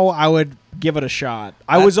 now, I would give it a shot.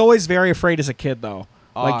 I was always very afraid as a kid, though.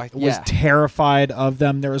 Was Yeah. terrified of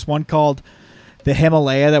them. There was one called the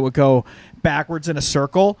Himalaya that would go backwards in a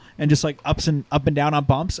circle and just like up and down on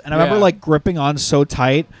bumps. And I remember Yeah. like gripping on so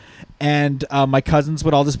tight, and my cousins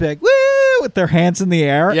would all just be like, "Woo!" with their hands in the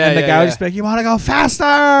air, Yeah, and the yeah, guy would yeah. just be like, "You want to go faster?"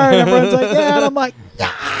 And everyone's like, "Yeah," and I'm like,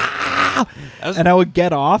 "Yeah!" And I would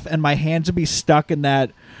get off, and my hands would be stuck in that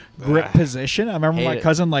grip position. I remember Hate my it.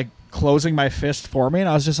 cousin like closing my fist for me, and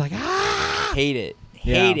I was just like, "Ah!" Hate it.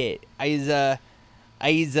 Yeah. Hate it. I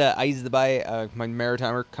used to buy my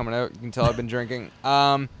Maritimer coming out. You can tell I've been drinking.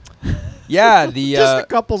 Yeah, the Just a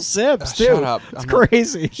couple sips, too. shut up. It's I'm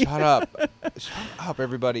crazy. Shut up. Shut up,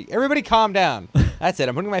 everybody. Everybody calm down. That's it.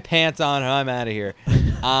 I'm putting my pants on and I'm out of here.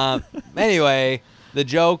 Anyway, the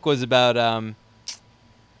joke was about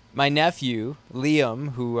my nephew,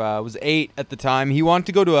 Liam, who was 8 at the time. He wanted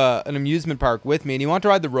to go to an amusement park with me, and he wanted to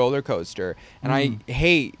ride the roller coaster. And I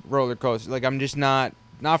hate roller coasters. Like, I'm just not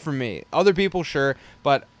for me. Other people, sure.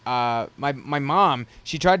 But my mom,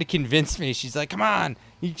 she tried to convince me. She's like, come on.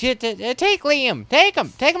 You take Liam. Take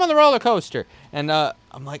him on the roller coaster. And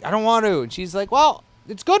I'm like, I don't want to. And she's like, well,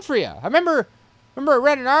 it's good for you. I remember I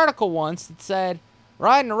read an article once that said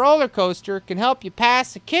riding a roller coaster can help you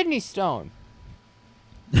pass a kidney stone.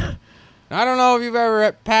 I don't know if you've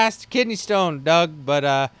ever passed a kidney stone, Doug, but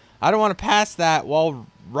I don't want to pass that while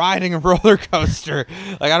riding a roller coaster.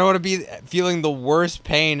 Like, I don't want to be feeling the worst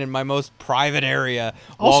pain in my most private area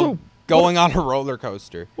Also, while going on a roller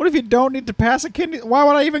coaster. What if you don't need to pass a kidney? Why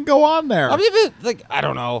would I even go on there? I mean, like, I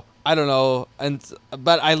don't know,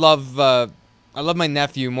 but I love my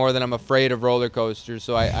nephew more than I'm afraid of roller coasters,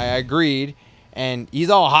 so I agreed. And he's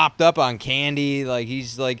all hopped up on candy, like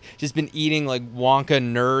he's like just been eating like Wonka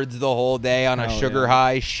nerds the whole day on a Hell sugar yeah.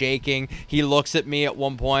 high, shaking. He looks at me at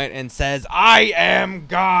one point and says, "I am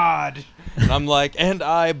God," and I'm like, "And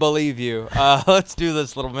I believe you." Let's do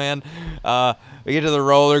this, little man. We get to the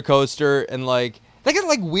roller coaster, and like they got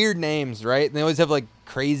like weird names, right? And they always have like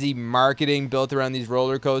crazy marketing built around these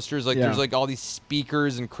roller coasters. Like there's like all these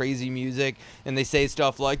speakers and crazy music, and they say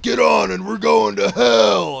stuff like, "Get on and we're going to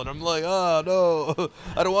hell," and I'm like, "Oh no,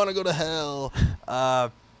 I don't want to go to hell."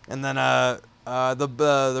 And then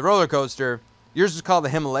the roller coaster, yours is called the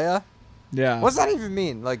Himalaya. Yeah. What's that even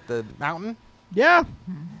mean? Like the mountain? Yeah.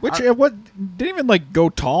 Which what didn't even like go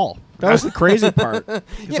tall. That was the crazy part.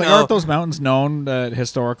 It's like, aren't those mountains known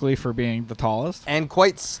historically for being the tallest? And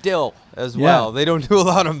quite still as Yeah. well. They don't do a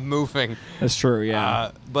lot of moving. That's true. Yeah.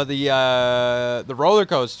 But the roller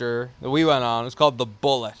coaster that we went on was called the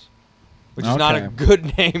Bullet, which is not a Okay.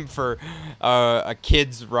 good name for a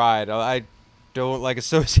kid's ride. I don't like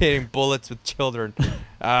associating bullets with children.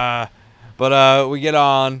 But we get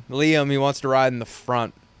on. Liam, he wants to ride in the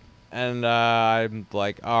front. And I'm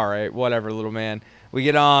like, all right, whatever, little man. We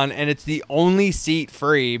get on, and it's the only seat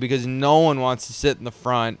free because no one wants to sit in the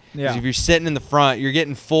front. 'Cause Yeah. if you're sitting in the front, you're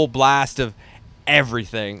getting full blast of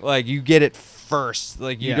everything. Like, you get it first.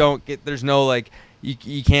 Like, you Yeah. don't get, there's no, like,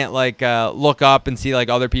 you can't, like, look up and see, like,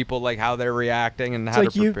 other people, like, how they're reacting and It's how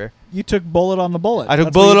like to prepare. you took bullet on the bullet. I took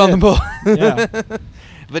That's what bullet you on the did. bullet. Yeah.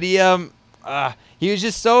 But he was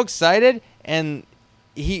just so excited, and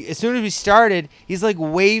he, as soon as we started, he's like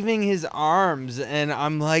waving his arms, and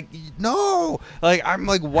I'm like, no, like I'm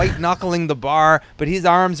like white knuckling the bar, but his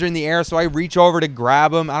arms are in the air, so I reach over to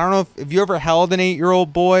grab him. I don't know if you ever held an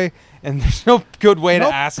 8-year-old boy, and there's no good way Nope.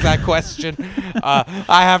 to ask that question.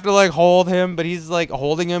 I have to like hold him, but he's like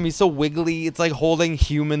holding him. He's so wiggly. It's like holding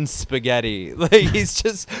human spaghetti. Like he's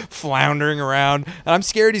just floundering around, and I'm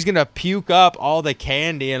scared he's gonna puke up all the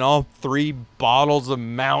candy and all 3 bottles of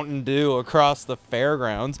Mountain Dew across the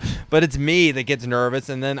fairgrounds. But it's me that gets nervous,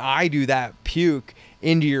 and then I do that puke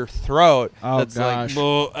into your throat. Oh, that's gosh. like,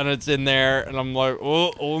 "Ugh," and it's in there, and I'm like,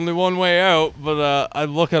 oh, only one way out. But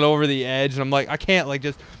I'm looking over the edge, and I'm like, I can't like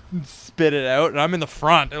just spit it out, and I'm in the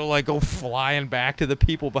front. It'll like go flying back to the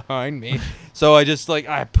people behind me. So I just like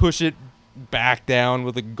I push it back down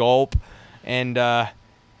with a gulp, and yeah,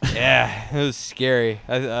 it was scary.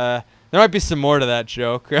 There might be some more to that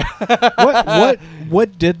joke.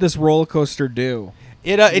 What did this roller coaster do?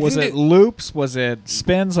 Was it loops? Was it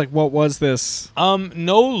spins? Like, what was this?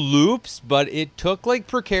 No loops, but it took like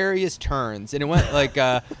precarious turns, and it went like,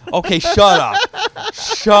 okay, shut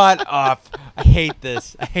up. I hate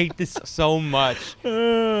this so much.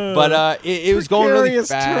 But it was going really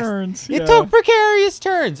fast. Turns, It took precarious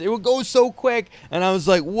turns. It would go so quick, and I was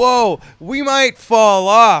like, whoa, we might fall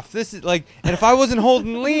off. This is like, and if I wasn't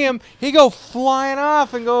holding Liam, he'd go flying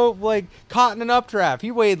off and go like caught in an updraft.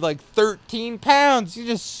 He weighed like 13 pounds. He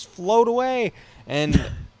just float away. And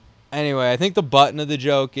anyway, I think the button of the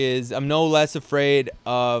joke is I'm no less afraid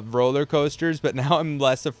of roller coasters, but now I'm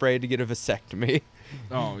less afraid to get a vasectomy.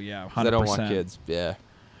 Oh, yeah, 100%. I don't want kids. Yeah,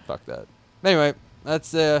 fuck that. Anyway,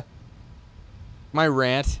 that's my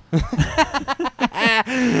rant.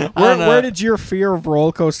 Where did your fear of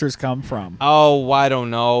roller coasters come from? Oh, I don't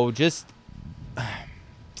know. Just,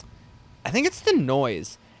 I think it's the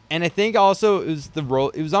noise. And I think also it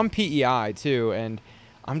was on PEI too, and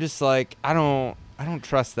I'm just like I don't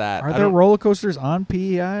trust that. Are there roller coasters on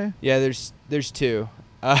PEI? Yeah, there's two.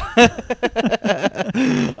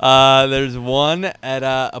 There's one at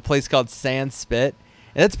a place called Sand Spit.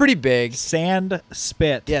 And that's pretty big. Sand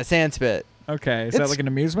Spit. Yeah, Sand Spit. Okay, is that like an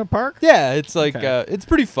amusement park? Yeah, it's like it's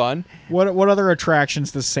pretty fun. What other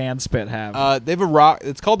attractions does Sand Spit have? They have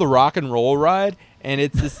it's called the Rock and Roll Ride. And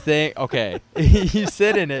it's this thing, okay, you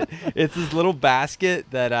sit in it. It's this little basket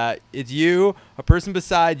that it's you, a person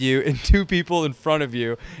beside you, and two people in front of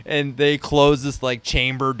you. And they close this, like,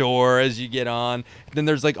 chamber door as you get on. Then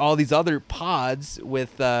there's, like, all these other pods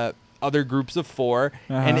with other groups of 4.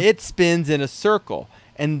 And it spins in a circle.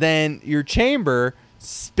 And then your chamber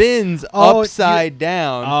spins upside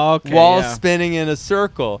down while spinning in a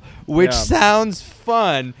circle, which sounds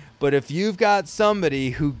fun. But if you've got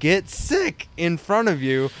somebody who gets sick in front of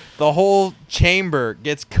you, the whole chamber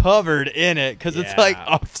gets covered in it because it's like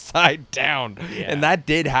upside down. Yeah. And that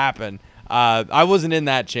did happen. I wasn't in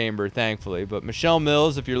that chamber, thankfully. But Michelle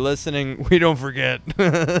Mills, if you're listening, we don't forget.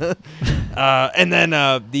 And then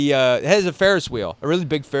it has a Ferris wheel, a really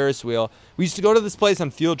big Ferris wheel. We used to go to this place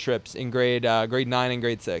on field trips in grade 9 and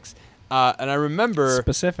grade 6. And I remember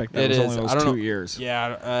specific. That was only those 2 years.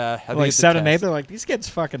 Yeah, I think like it's 7 and 8. They're like, these kids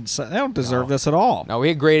fucking. They don't deserve this at all. No, we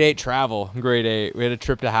had grade 8 travel. In grade 8, we had a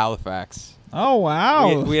trip to Halifax. Oh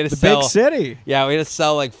wow! We had to sell, big city. Yeah, we had to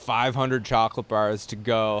sell like 500 chocolate bars to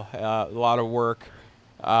go. A lot of work.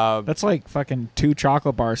 That's like fucking 2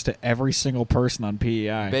 chocolate bars to every single person on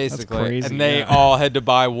PEI. Basically. That's crazy. And they all had to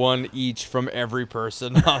buy one each from every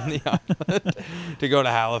person on the island to go to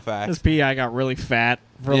Halifax. This PEI got really fat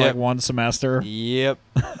for like one semester. Yep.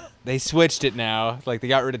 They switched it now. Like they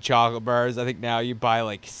got rid of chocolate bars. I think now you buy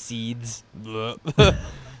like seeds. Can't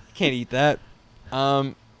eat that.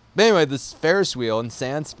 But anyway, this Ferris wheel in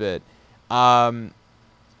Sand Spit. I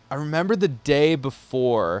remember the day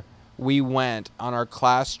before we went on our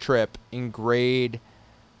class trip in grade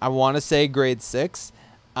 6.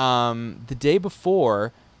 The day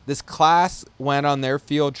before, this class went on their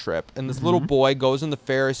field trip, and this little boy goes on the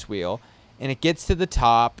Ferris wheel, and it gets to the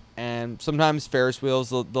top, and sometimes Ferris wheels,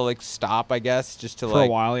 they'll like stop, I guess, just to for a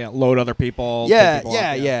while, load other people. Yeah,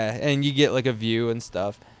 and you get like a view and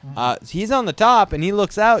stuff. So he's on the top, and he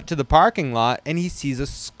looks out to the parking lot, and he sees a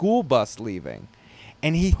school bus leaving.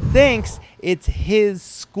 And he thinks it's his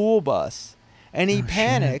school bus. And he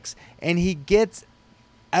panics, and he gets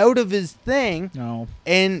out of his thing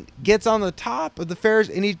and gets on the top of the Ferris,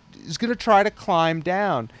 and he's going to try to climb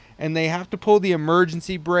down. And they have to pull the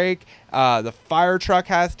emergency brake. The fire truck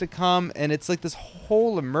has to come, and it's like this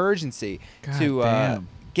whole emergency to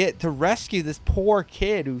rescue this poor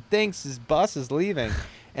kid who thinks his bus is leaving.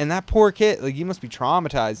 And that poor kid, like, he must be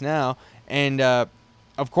traumatized now. And,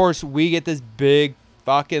 of course, we get this big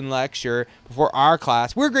fucking lecture before our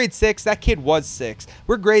class. We're grade 6. That kid was 6.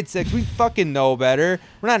 We're grade 6. We fucking know better.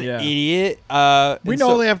 We're not an idiot. We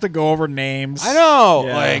know they have to go over names. I know.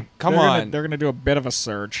 Yeah. Like, come on. They're going to do a bit of a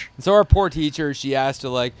search. And so our poor teacher, she has to,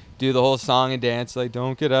 like, do the whole song and dance. Like,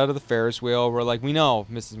 don't get out of the Ferris wheel. We're like, we know,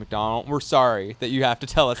 Mrs. McDonald. We're sorry that you have to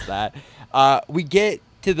tell us that. We get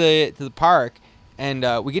to the park,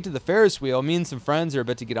 and we get to the Ferris wheel. Me and some friends are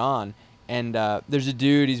about to get on. And there's a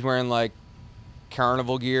dude. He's wearing, like,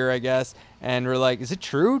 carnival gear, I guess, and we're like, is it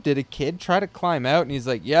true? Did a kid try to climb out? And he's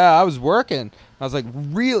like, yeah, I was working. I was like,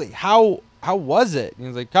 really? How was it? And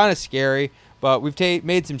he's like, kind of scary, but we've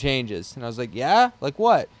made some changes. And I was like, yeah? Like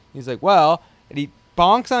what? He's like, well, and he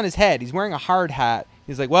bonks on his head. He's wearing a hard hat.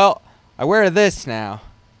 He's like, well, I wear this now.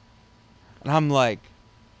 And I'm like,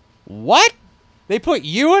 what? They put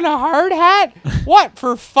you in a hard hat? What,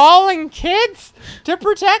 for falling kids? To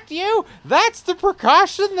protect you? That's the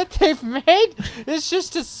precaution that they've made? It's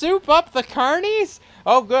just to soup up the carnies?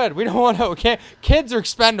 oh, good. We don't want to. Kids are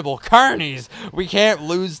expendable. Carnies. We can't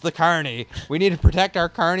lose the carny. We need to protect our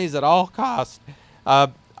carnies at all costs.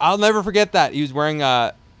 I'll never forget that. He was wearing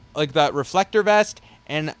like that reflector vest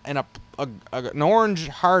and an orange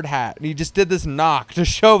hard hat. And he just did this knock to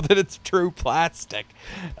show that it's true plastic.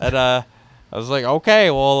 And I was like,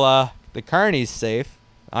 okay, well, the carny's safe.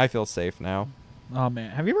 I feel safe now. Oh,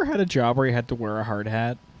 man. Have you ever had a job where you had to wear a hard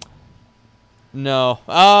hat? No.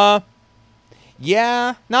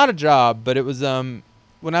 Yeah, not a job, but it was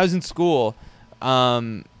when I was in school. We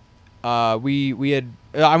had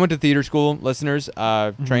I went to theater school, listeners.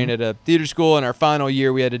 Trained at a theater school. In our final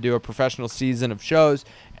year, we had to do a professional season of shows,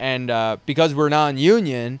 and because we're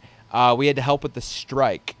non-union, we had to help with the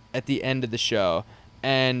strike at the end of the show.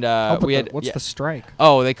 And what's the strike?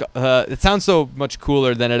 Oh, it sounds so much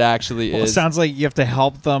cooler than it actually is. It sounds like you have to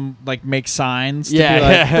help them like make signs. To Yeah, be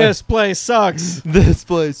like, yeah. This place sucks. This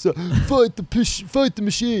place, fight the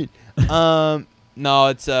machine. No,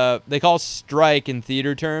 it's they call strike in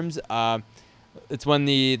theater terms. It's when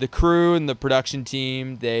the crew and the production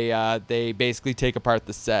team they basically take apart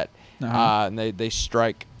the set, and they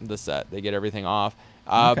strike the set. They get everything off.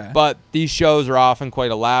 Okay. But these shows are often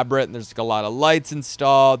quite elaborate, and there's like a lot of lights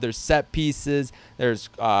installed. There's set pieces. There's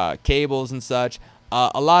cables and such.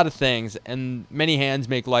 A lot of things, and many hands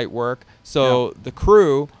make light work. So the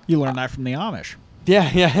crew. You learned that from the Amish.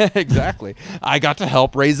 Yeah, exactly. I got to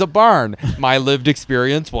help raise a barn. My lived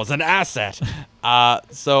experience was an asset.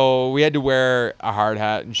 So we had to wear a hard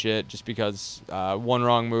hat and shit just because one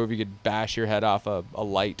wrong move, you could bash your head off a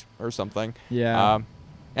light or something. Yeah.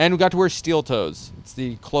 And we got to wear steel toes. It's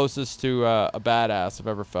the closest to a badass I've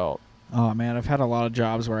ever felt. Oh, man. I've had a lot of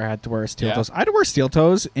jobs where I had to wear steel Yeah. toes. I had to wear steel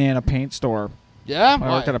toes in a paint store. Yeah? I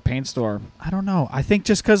worked at a paint store. I don't know. I think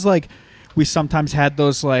just because, like, we sometimes had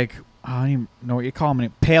those, like, I don't even know what you call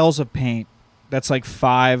them, pails of paint. That's like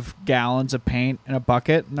 5 gallons of paint in a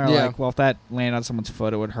bucket. And they're like, well, if that landed on someone's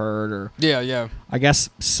foot, it would hurt. Or Yeah. I guess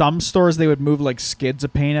some stores, they would move, like, skids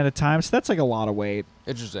of paint at a time. So that's, like, a lot of weight.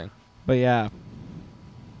 Interesting. But, yeah.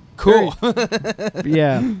 Cool.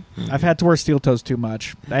 Yeah. I've had to wear steel toes too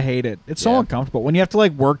much. I hate it. It's so uncomfortable. When you have to,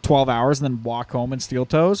 like, work 12 hours and then walk home in steel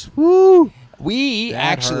toes, woo! We That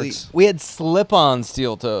actually hurts. we had slip-on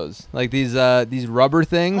steel toes, like these rubber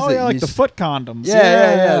things. Oh, that yeah, like you the foot condoms.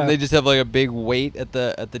 Yeah. And they just have like a big weight at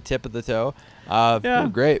the tip of the toe. Yeah.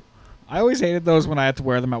 Great. I always hated those when I had to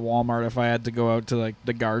wear them at Walmart if I had to go out to, like,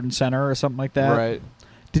 the garden center or something like that. Right.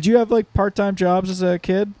 Did you have, like, part-time jobs as a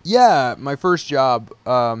kid? Yeah, my first job.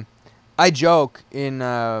 I joke in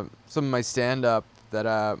some of my stand-up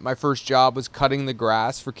that my first job was cutting the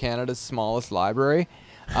grass for Canada's smallest library.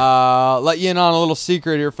 Let you in on a little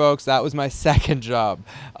secret here, folks. That was my second job.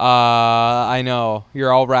 I know.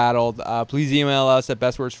 You're all rattled. Please email us at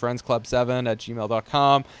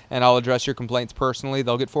bestworstfriendsclub7@gmail.com, and I'll address your complaints personally.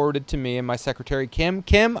 They'll get forwarded to me and my secretary, Kim.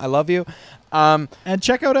 Kim, I love you. And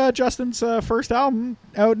check out Justin's first album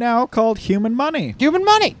out now called Human Money. Human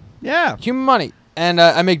Money. Yeah. Human Money. And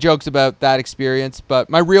I make jokes about that experience, but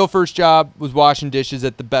my real first job was washing dishes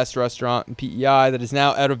at the best restaurant in PEI that is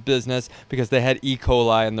now out of business because they had E.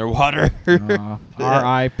 coli in their water.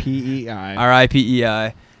 R-I-P-E-I.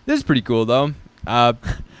 R-I-P-E-I. This is pretty cool, though.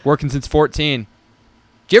 Working since 14.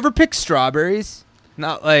 Do you ever pick strawberries?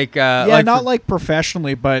 Not like... not like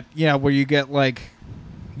professionally, but, yeah, where you get, like...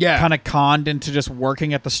 Yeah. Kind of conned into just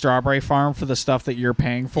working at the strawberry farm for the stuff that you're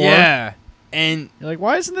paying for. Yeah. And you're like,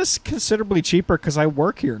 why isn't this considerably cheaper? Because I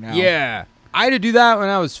work here now. Yeah. I had to do that when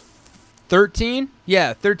I was 13.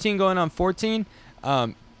 Yeah, 13 going on 14.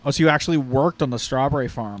 So you actually worked on the strawberry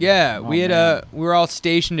farm? Yeah. Oh, we had we were all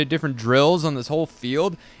stationed at different drills on this whole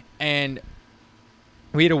field. And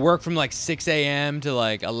we had to work from like 6 a.m. to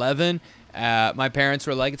like 11. My parents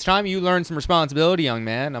were like, it's time you learn some responsibility, young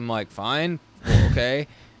man. I'm like, fine. Well, okay.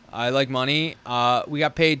 I like money. We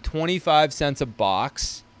got paid 25 cents a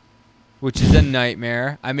box, which is a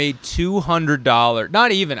nightmare. I made $200.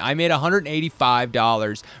 Not even. I made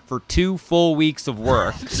 $185 for 2 full weeks of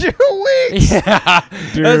work. 2 weeks? Yeah.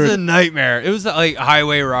 Dude. It was a nightmare. It was like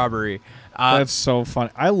highway robbery. That's so funny.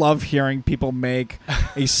 I love hearing people make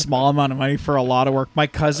a small amount of money for a lot of work. My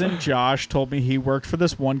cousin Josh told me he worked for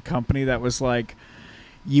this one company that was like,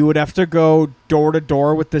 you would have to go door to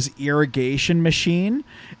door with this irrigation machine,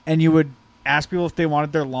 and you would ask people if they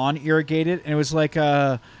wanted their lawn irrigated, and it was like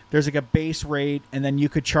there's like a base rate, and then you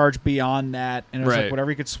could charge beyond that, and it was like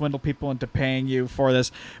whatever you could swindle people into paying you for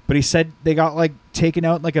this. But he said they got like taken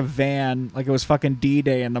out in like a van, like it was fucking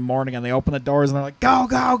D-Day in the morning, and they opened the doors and they're like, go,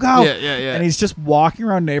 go, go. Yeah. And he's just walking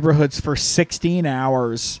around neighborhoods for 16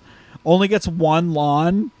 hours only gets one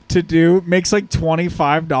lawn to do, makes like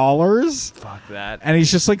 $25. Fuck that. And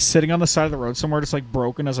he's just like sitting on the side of the road somewhere, just like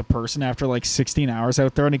broken as a person after like 16 hours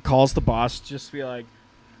out there. And he calls the boss just to be like,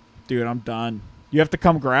 dude, I'm done. You have to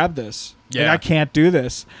come grab this. Like, Yeah. I can't do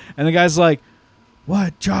this. And the guy's like,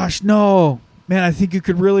 what, Josh? No. Man, I think you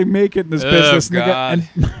could really make it in this business. And, God.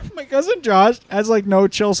 and my cousin Josh has like no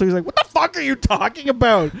chill. So he's like, what the fuck are you talking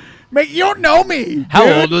about? Mate, you don't know me. How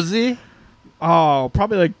dude." old was he? Oh,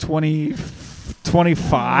 probably like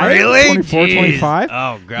 25. Really? 24, Jeez. 25.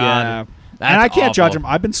 Oh, God. Yeah. That's And I can't judge awful.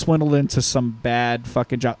 him. I've been swindled into some bad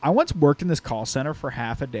fucking job. I once worked in this call center for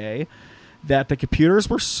half a day that the computers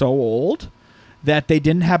were so old that they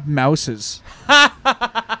didn't have mouses.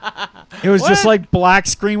 It was just What? like black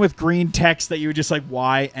screen with green text that you would just like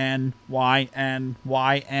YN, YN,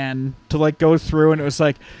 YN to like go through. And it was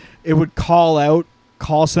like, it would call out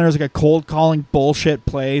call centers, like a cold calling bullshit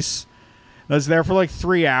place. I was there for like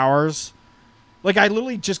 3 hours. Like I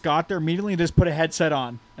literally just got there immediately and just put a headset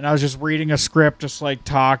on. And I was just reading a script, just like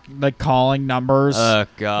calling numbers. Oh, And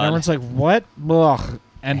God. everyone's like, what? Ugh.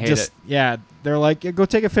 And hate just, it. yeah, they're like, yeah, go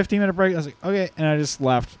take a 15-minute break. I was like, okay. And I just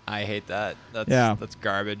left. I hate that. That's Yeah. that's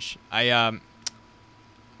garbage.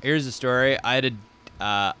 Here's the story. I had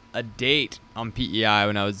a date on PEI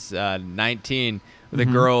when I was 19 with a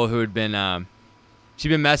Mhm. girl who had been she'd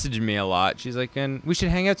been messaging me a lot. She's like, and we should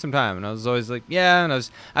hang out sometime. And I was always like, yeah. And I was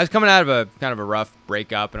coming out of a kind of a rough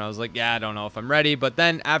breakup, and I was like, yeah, I don't know if I'm ready. But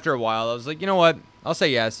then after a while, I was like, you know what? I'll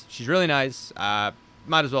say yes. She's really nice.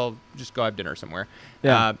 Might as well just go have dinner somewhere.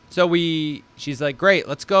 Yeah. So she's like, great,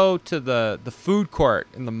 let's go to the food court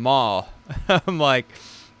in the mall. I'm like,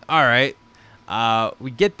 all right. We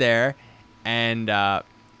get there, and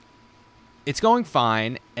it's going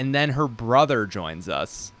fine. And then her brother joins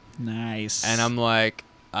us. Nice. And I'm like,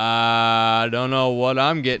 I don't know what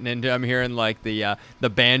I'm getting into. I'm hearing like the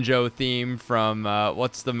banjo theme from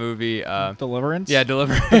what's the movie? Deliverance? Yeah,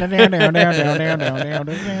 Deliverance. Oh, Like,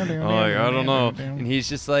 I don't know. And he's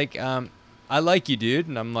just like, I like you, dude.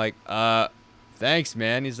 And I'm like, thanks,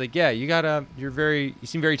 man. He's like, yeah, you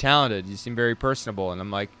seem very talented. You seem very personable. And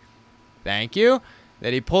I'm like, thank you.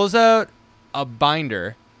 Then he pulls out a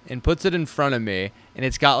binder and puts it in front of me, and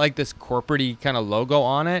it's got like this corporate-y kind of logo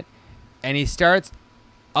on it. And he starts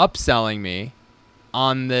upselling me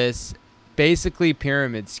on this basically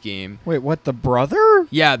pyramid scheme. Wait, what, the brother?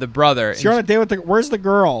 Yeah, the brother. So you're on a date with where's the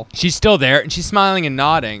girl? She's still there, and she's smiling and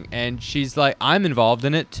nodding, and she's like, I'm involved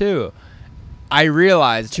in it too. I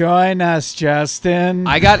realized Join us, Justin.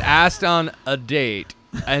 I got asked on a date,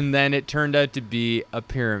 and then it turned out to be a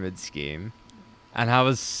pyramid scheme, and I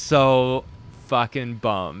was so fucking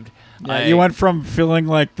bummed. Yeah, you went from feeling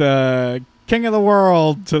like the king of the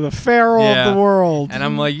world to the pharaoh of the world. And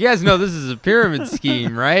I'm like, you guys know this is a pyramid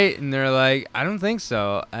scheme, right? And they're like, I don't think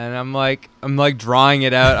so. And I'm like drawing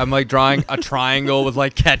it out. I'm like drawing a triangle with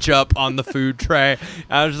like ketchup on the food tray.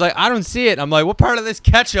 And I was like, I don't see it. I'm like, what part of this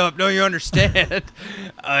ketchup don't you understand?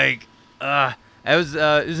 Like, it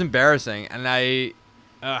was embarrassing. And I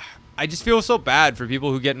just feel so bad for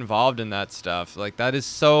people who get involved in that stuff. Like, that is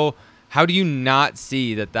so, how do you not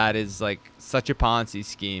see that is like such a Ponzi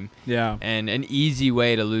scheme? Yeah. And an easy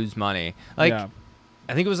way to lose money. Like, Yeah.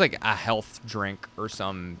 I think it was like a health drink or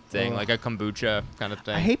something, like a kombucha kind of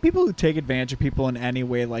thing. I hate people who take advantage of people in any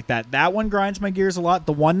way like that. That one grinds my gears a lot.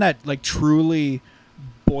 The one that like truly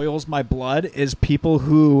boils my blood is people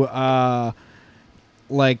who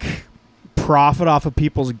like profit off of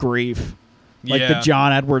people's grief. Like the Yeah.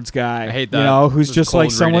 John Edwards guy. I hate that. You know, who's Those just like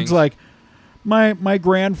cold someone's readings. like, my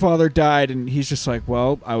grandfather died, and he's just like,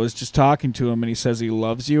 well, I was just talking to him, and he says he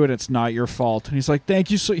loves you, and it's not your fault. And he's like,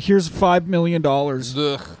 thank you. So here's $5 million. It's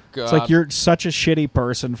Ugh, God. like you're such a shitty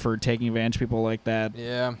person for taking advantage of people like that.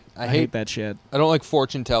 Yeah, I hate that shit. I don't like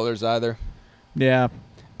fortune tellers either. Yeah.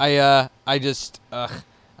 I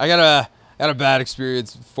got a bad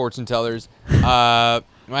experience with fortune tellers. My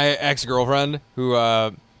ex-girlfriend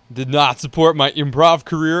who did not support my improv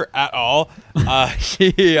career at all.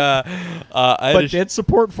 She But did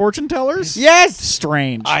support fortune tellers? yes.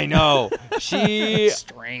 Strange. I know. She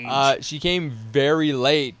Strange. she came very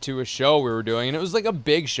late to a show we were doing, and it was like a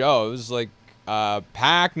big show. It was like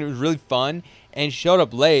packed, and it was really fun. And she showed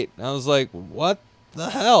up late, and I was like, "What the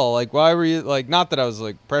hell? Like, why were you like?" Not that I was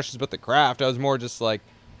like precious about the craft. I was more just like,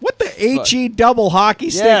 What the HE double hockey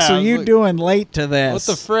sticks Yeah, are you like- doing late to this?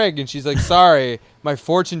 "What the frig?" And she's like, "Sorry, my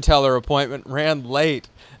fortune teller appointment ran late."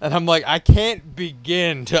 And I'm like, I can't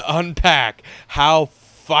begin to unpack how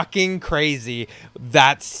fucking crazy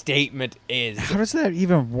that statement is. How does that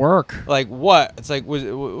even work? Like, what? It's like,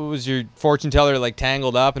 was your fortune teller like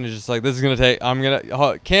tangled up and it's just like, this is gonna take,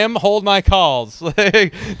 Kim, hold my calls.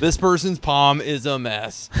 Like, this person's palm is a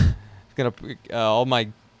mess. It's gonna all my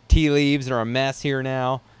tea leaves are a mess here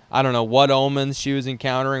now. I don't know what omens she was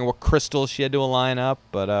encountering, what crystals she had to align up,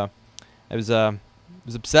 but it was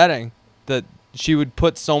upsetting that she would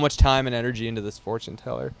put so much time and energy into this fortune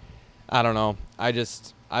teller. I don't know. I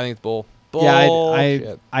think it's bull.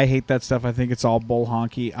 Yeah, I hate that stuff. I think it's all bull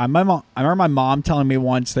honky. I remember my mom telling me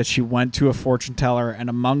once that she went to a fortune teller, and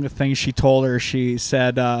among the things she told her, she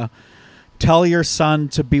said, "Tell your son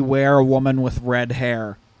to beware a woman with red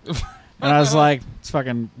hair." And I was like, it's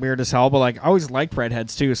fucking weird as hell, but like I always liked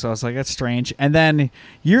redheads too, so I was like, that's strange. And then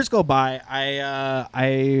years go by,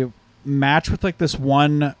 I matched with like this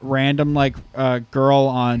one random like girl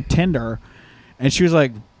on Tinder, and she was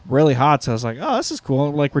like really hot, so I was like, oh, this is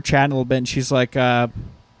cool. Like we're chatting a little bit, and she's like,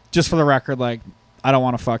 just for the record, like I don't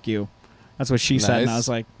want to fuck you. That's what she said, and I was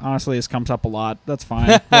like, honestly, this comes up a lot. That's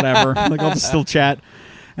fine, whatever. Like I'll just still chat.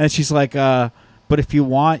 And she's like, but if you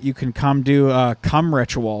want, you can come do a cum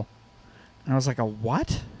ritual. And I was like, a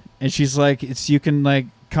what? And she's like, you can like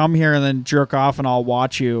come here and then jerk off and I'll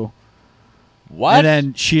watch you. What? And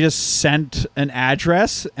then she just sent an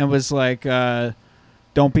address and was like,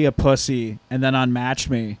 don't be a pussy, and then unmatched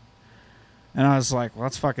me. And I was like, well,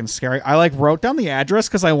 that's fucking scary. I like wrote down the address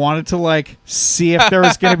because I wanted to like see if there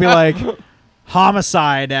was going to be like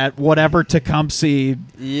homicide at whatever Tecumseh.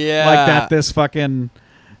 Yeah. Like that this fucking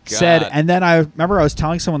said. And then I remember I was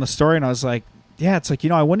telling someone the story and I was like, yeah, it's like,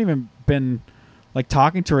 I wouldn't even been like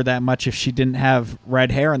talking to her that much if she didn't have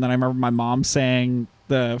red hair. And then I remember my mom saying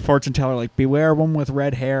the fortune teller, like, beware a woman with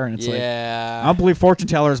red hair. And it's like, I don't believe fortune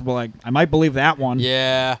tellers, but like, I might believe that one.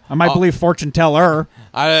 Yeah. I might believe fortune teller.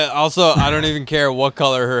 I don't even care what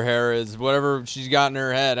color her hair is. Whatever she's got in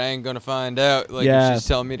her head, I ain't gonna find out. Like, if she's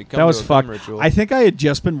telling me to come that was to a fucked. cum ritual. I think I had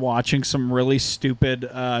just been watching some really stupid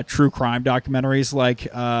true crime documentaries, like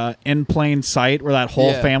In Plain Sight, where that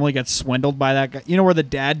whole family gets swindled by that guy. You know, where the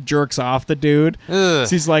dad jerks off the dude. So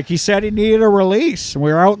he's like, he said he needed a release, and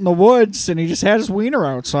we were out in the woods, and he just had his wiener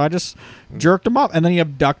out, so I just jerked him up, and then he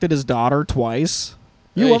abducted his daughter twice.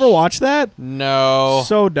 You ever watch that? No.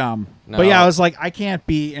 So dumb. No. But yeah, I was like, I can't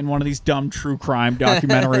be in one of these dumb true crime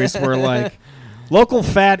documentaries where like local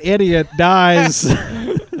fat idiot dies.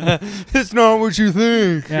 It's not what you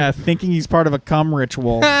think. Yeah, thinking he's part of a cum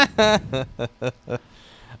ritual. What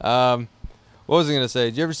was I gonna say?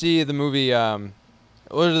 Did you ever see the movie?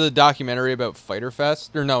 What is the documentary about Fyter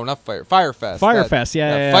Fest? Or no, not Fyre Fest. Fyre Fest,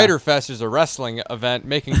 yeah. Fyter Fest is a wrestling event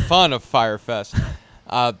making fun of Fyre Fest.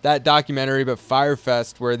 That documentary about Fyre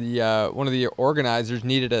Fest, where the one of the organizers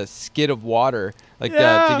needed a skid of water to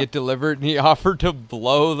get delivered, and he offered to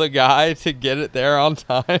blow the guy to get it there on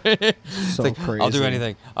time. So like, crazy. I'll do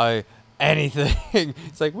anything. Anything.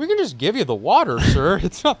 It's like, we can just give you the water, sir.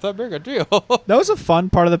 It's not that big a deal. That was a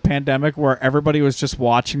fun part of the pandemic where everybody was just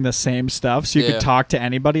watching the same stuff, so you could talk to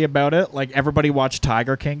anybody about it. Like, everybody watched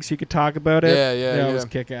Tiger King, so you could talk about it. Yeah. It was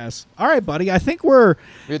kick-ass. All right, buddy. I think we're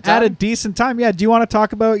at a decent time. Yeah, do you want to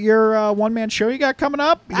talk about your one-man show you got coming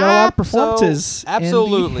up? You got a lot of performances.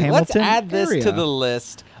 Absolutely. In the Let's Hamilton add this area. to the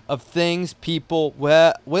list of things people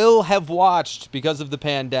will have watched because of the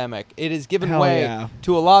pandemic. It has given way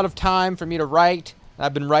to a lot of time for me to write.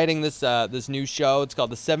 I've been writing this new show. It's called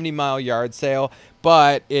The 70 Mile Yard Sale,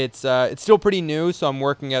 but it's still pretty new, so I'm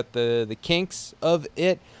working at the kinks of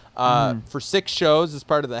it for 6 shows as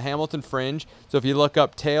part of the Hamilton Fringe. So if you look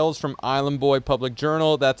up Tales from Island Boy Public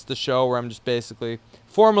Journal, that's the show where I'm just basically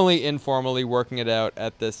informally working it out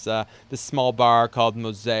at this small bar called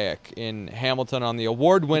Mosaic in Hamilton on the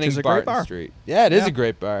award-winning Barton Street. Yeah, it is a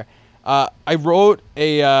great bar. I wrote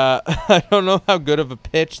I don't know how good of a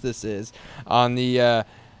pitch this is, on the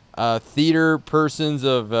Theater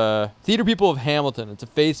People of Hamilton. It's a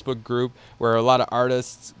Facebook group where a lot of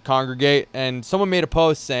artists congregate, and someone made a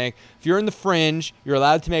post saying, if you're in the Fringe, you're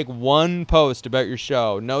allowed to make one post about your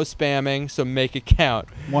show. No spamming, so make it count.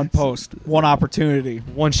 One post, one opportunity.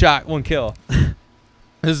 One shot, one kill.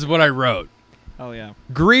 This is what I wrote. Oh, yeah.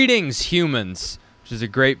 Greetings, humans, which is a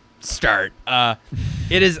great start.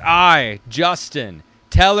 It is I, Justin,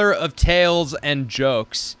 teller of tales and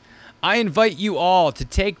jokes. I invite you all to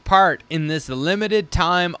take part in this limited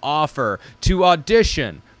time offer to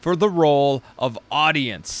audition for the role of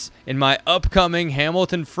audience in my upcoming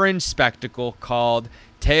Hamilton Fringe spectacle called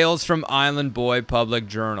Tales from Island Boy Public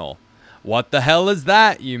Journal. What the hell is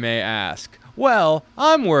that, you may ask? Well,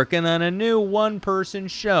 I'm working on a new one-person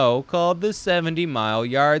show called The 70 Mile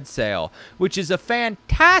Yard Sale, which is a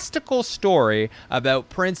fantastical story about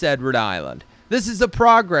Prince Edward Island. This is a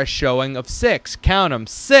progress showing of 6, count 'em,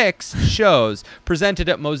 6 shows presented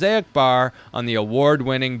at Mosaic Bar on the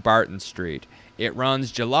award-winning Barton Street. It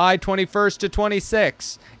runs July 21st to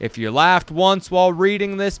 26th. If you laughed once while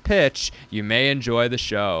reading this pitch, you may enjoy the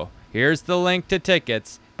show. Here's the link to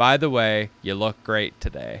tickets. By the way, you look great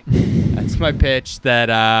today. That's my pitch that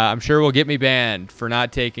I'm sure will get me banned for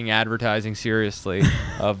not taking advertising seriously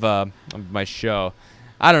of my show.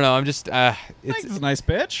 I don't know. I'm just It's a nice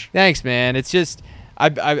pitch. Thanks, man. It's just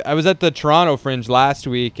I was at the Toronto Fringe last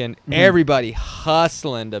week, and everybody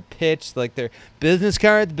hustling to pitch like their business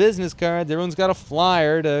cards. Everyone's got a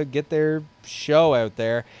flyer to get their show out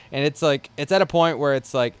there, and it's like it's at a point where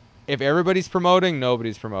it's like if everybody's promoting,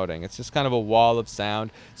 nobody's promoting. It's just kind of a wall of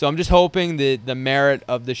sound. So I'm just hoping that the merit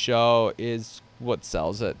of the show is what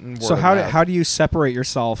sells it. And So how do you separate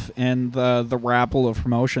yourself in the rabble of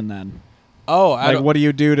promotion then? Oh, what do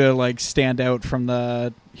you do to like stand out from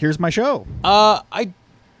the here's my show? I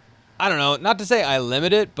don't know. Not to say I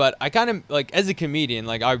limit it, but I kind of like as a comedian,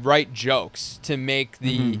 like I write jokes to make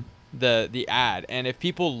the ad, and if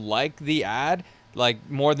people like the ad, like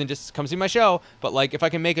more than just come see my show, but like if I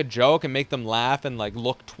can make a joke and make them laugh and like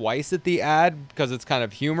look twice at the ad because it's kind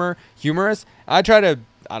of humorous, I try to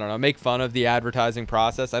make fun of the advertising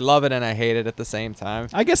process. I love it and I hate it at the same time.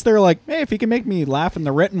 I guess they're like, hey, if you can make me laugh in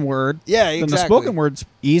the written word, then the spoken word's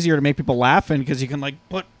easier to make people laugh in because you can like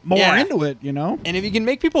put more into it, you know? And if you can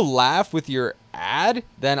make people laugh with your ad,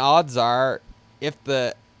 then odds are if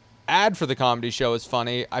the ad for the comedy show is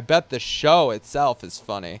funny, I bet the show itself is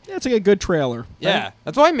funny. Yeah, it's like a good trailer. Right? Yeah.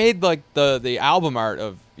 That's why I made like the album art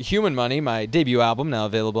of Human Money, my debut album, now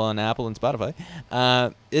available on Apple and Spotify.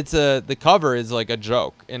 The cover is like a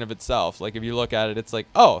joke in of itself. Like if you look at it, it's like,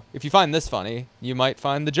 oh, if you find this funny, you might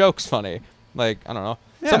find the jokes funny. Like, I don't know.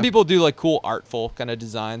 Yeah. Some people do like cool artful kind of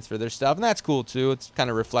designs for their stuff, and that's cool too. It's kind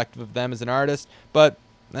of reflective of them as an artist, but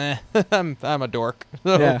I'm a dork.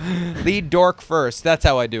 So lead dork first. That's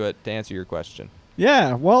how I do it, to answer your question.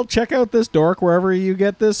 Yeah, well, check out this dork wherever you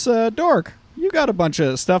get this dork. You got a bunch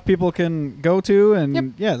of stuff people can go to,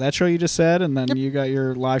 and that show you just said, and then you got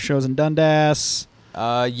your live shows in Dundas.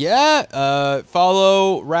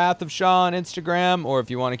 Follow Wrath of Shaw on Instagram, or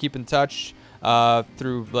if you want to keep in touch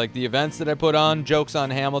through like the events that I put on, Jokes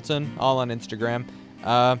on Hamilton, all on Instagram.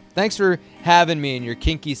 Thanks for having me in your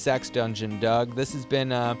kinky sex dungeon, Doug. This has been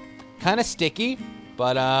kind of sticky,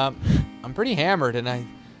 but I'm pretty hammered, and I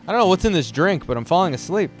don't know what's in this drink, but I'm falling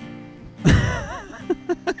asleep.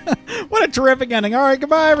 What a terrific ending. All right,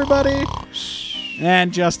 goodbye, everybody.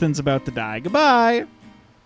 And Justin's about to die. Goodbye.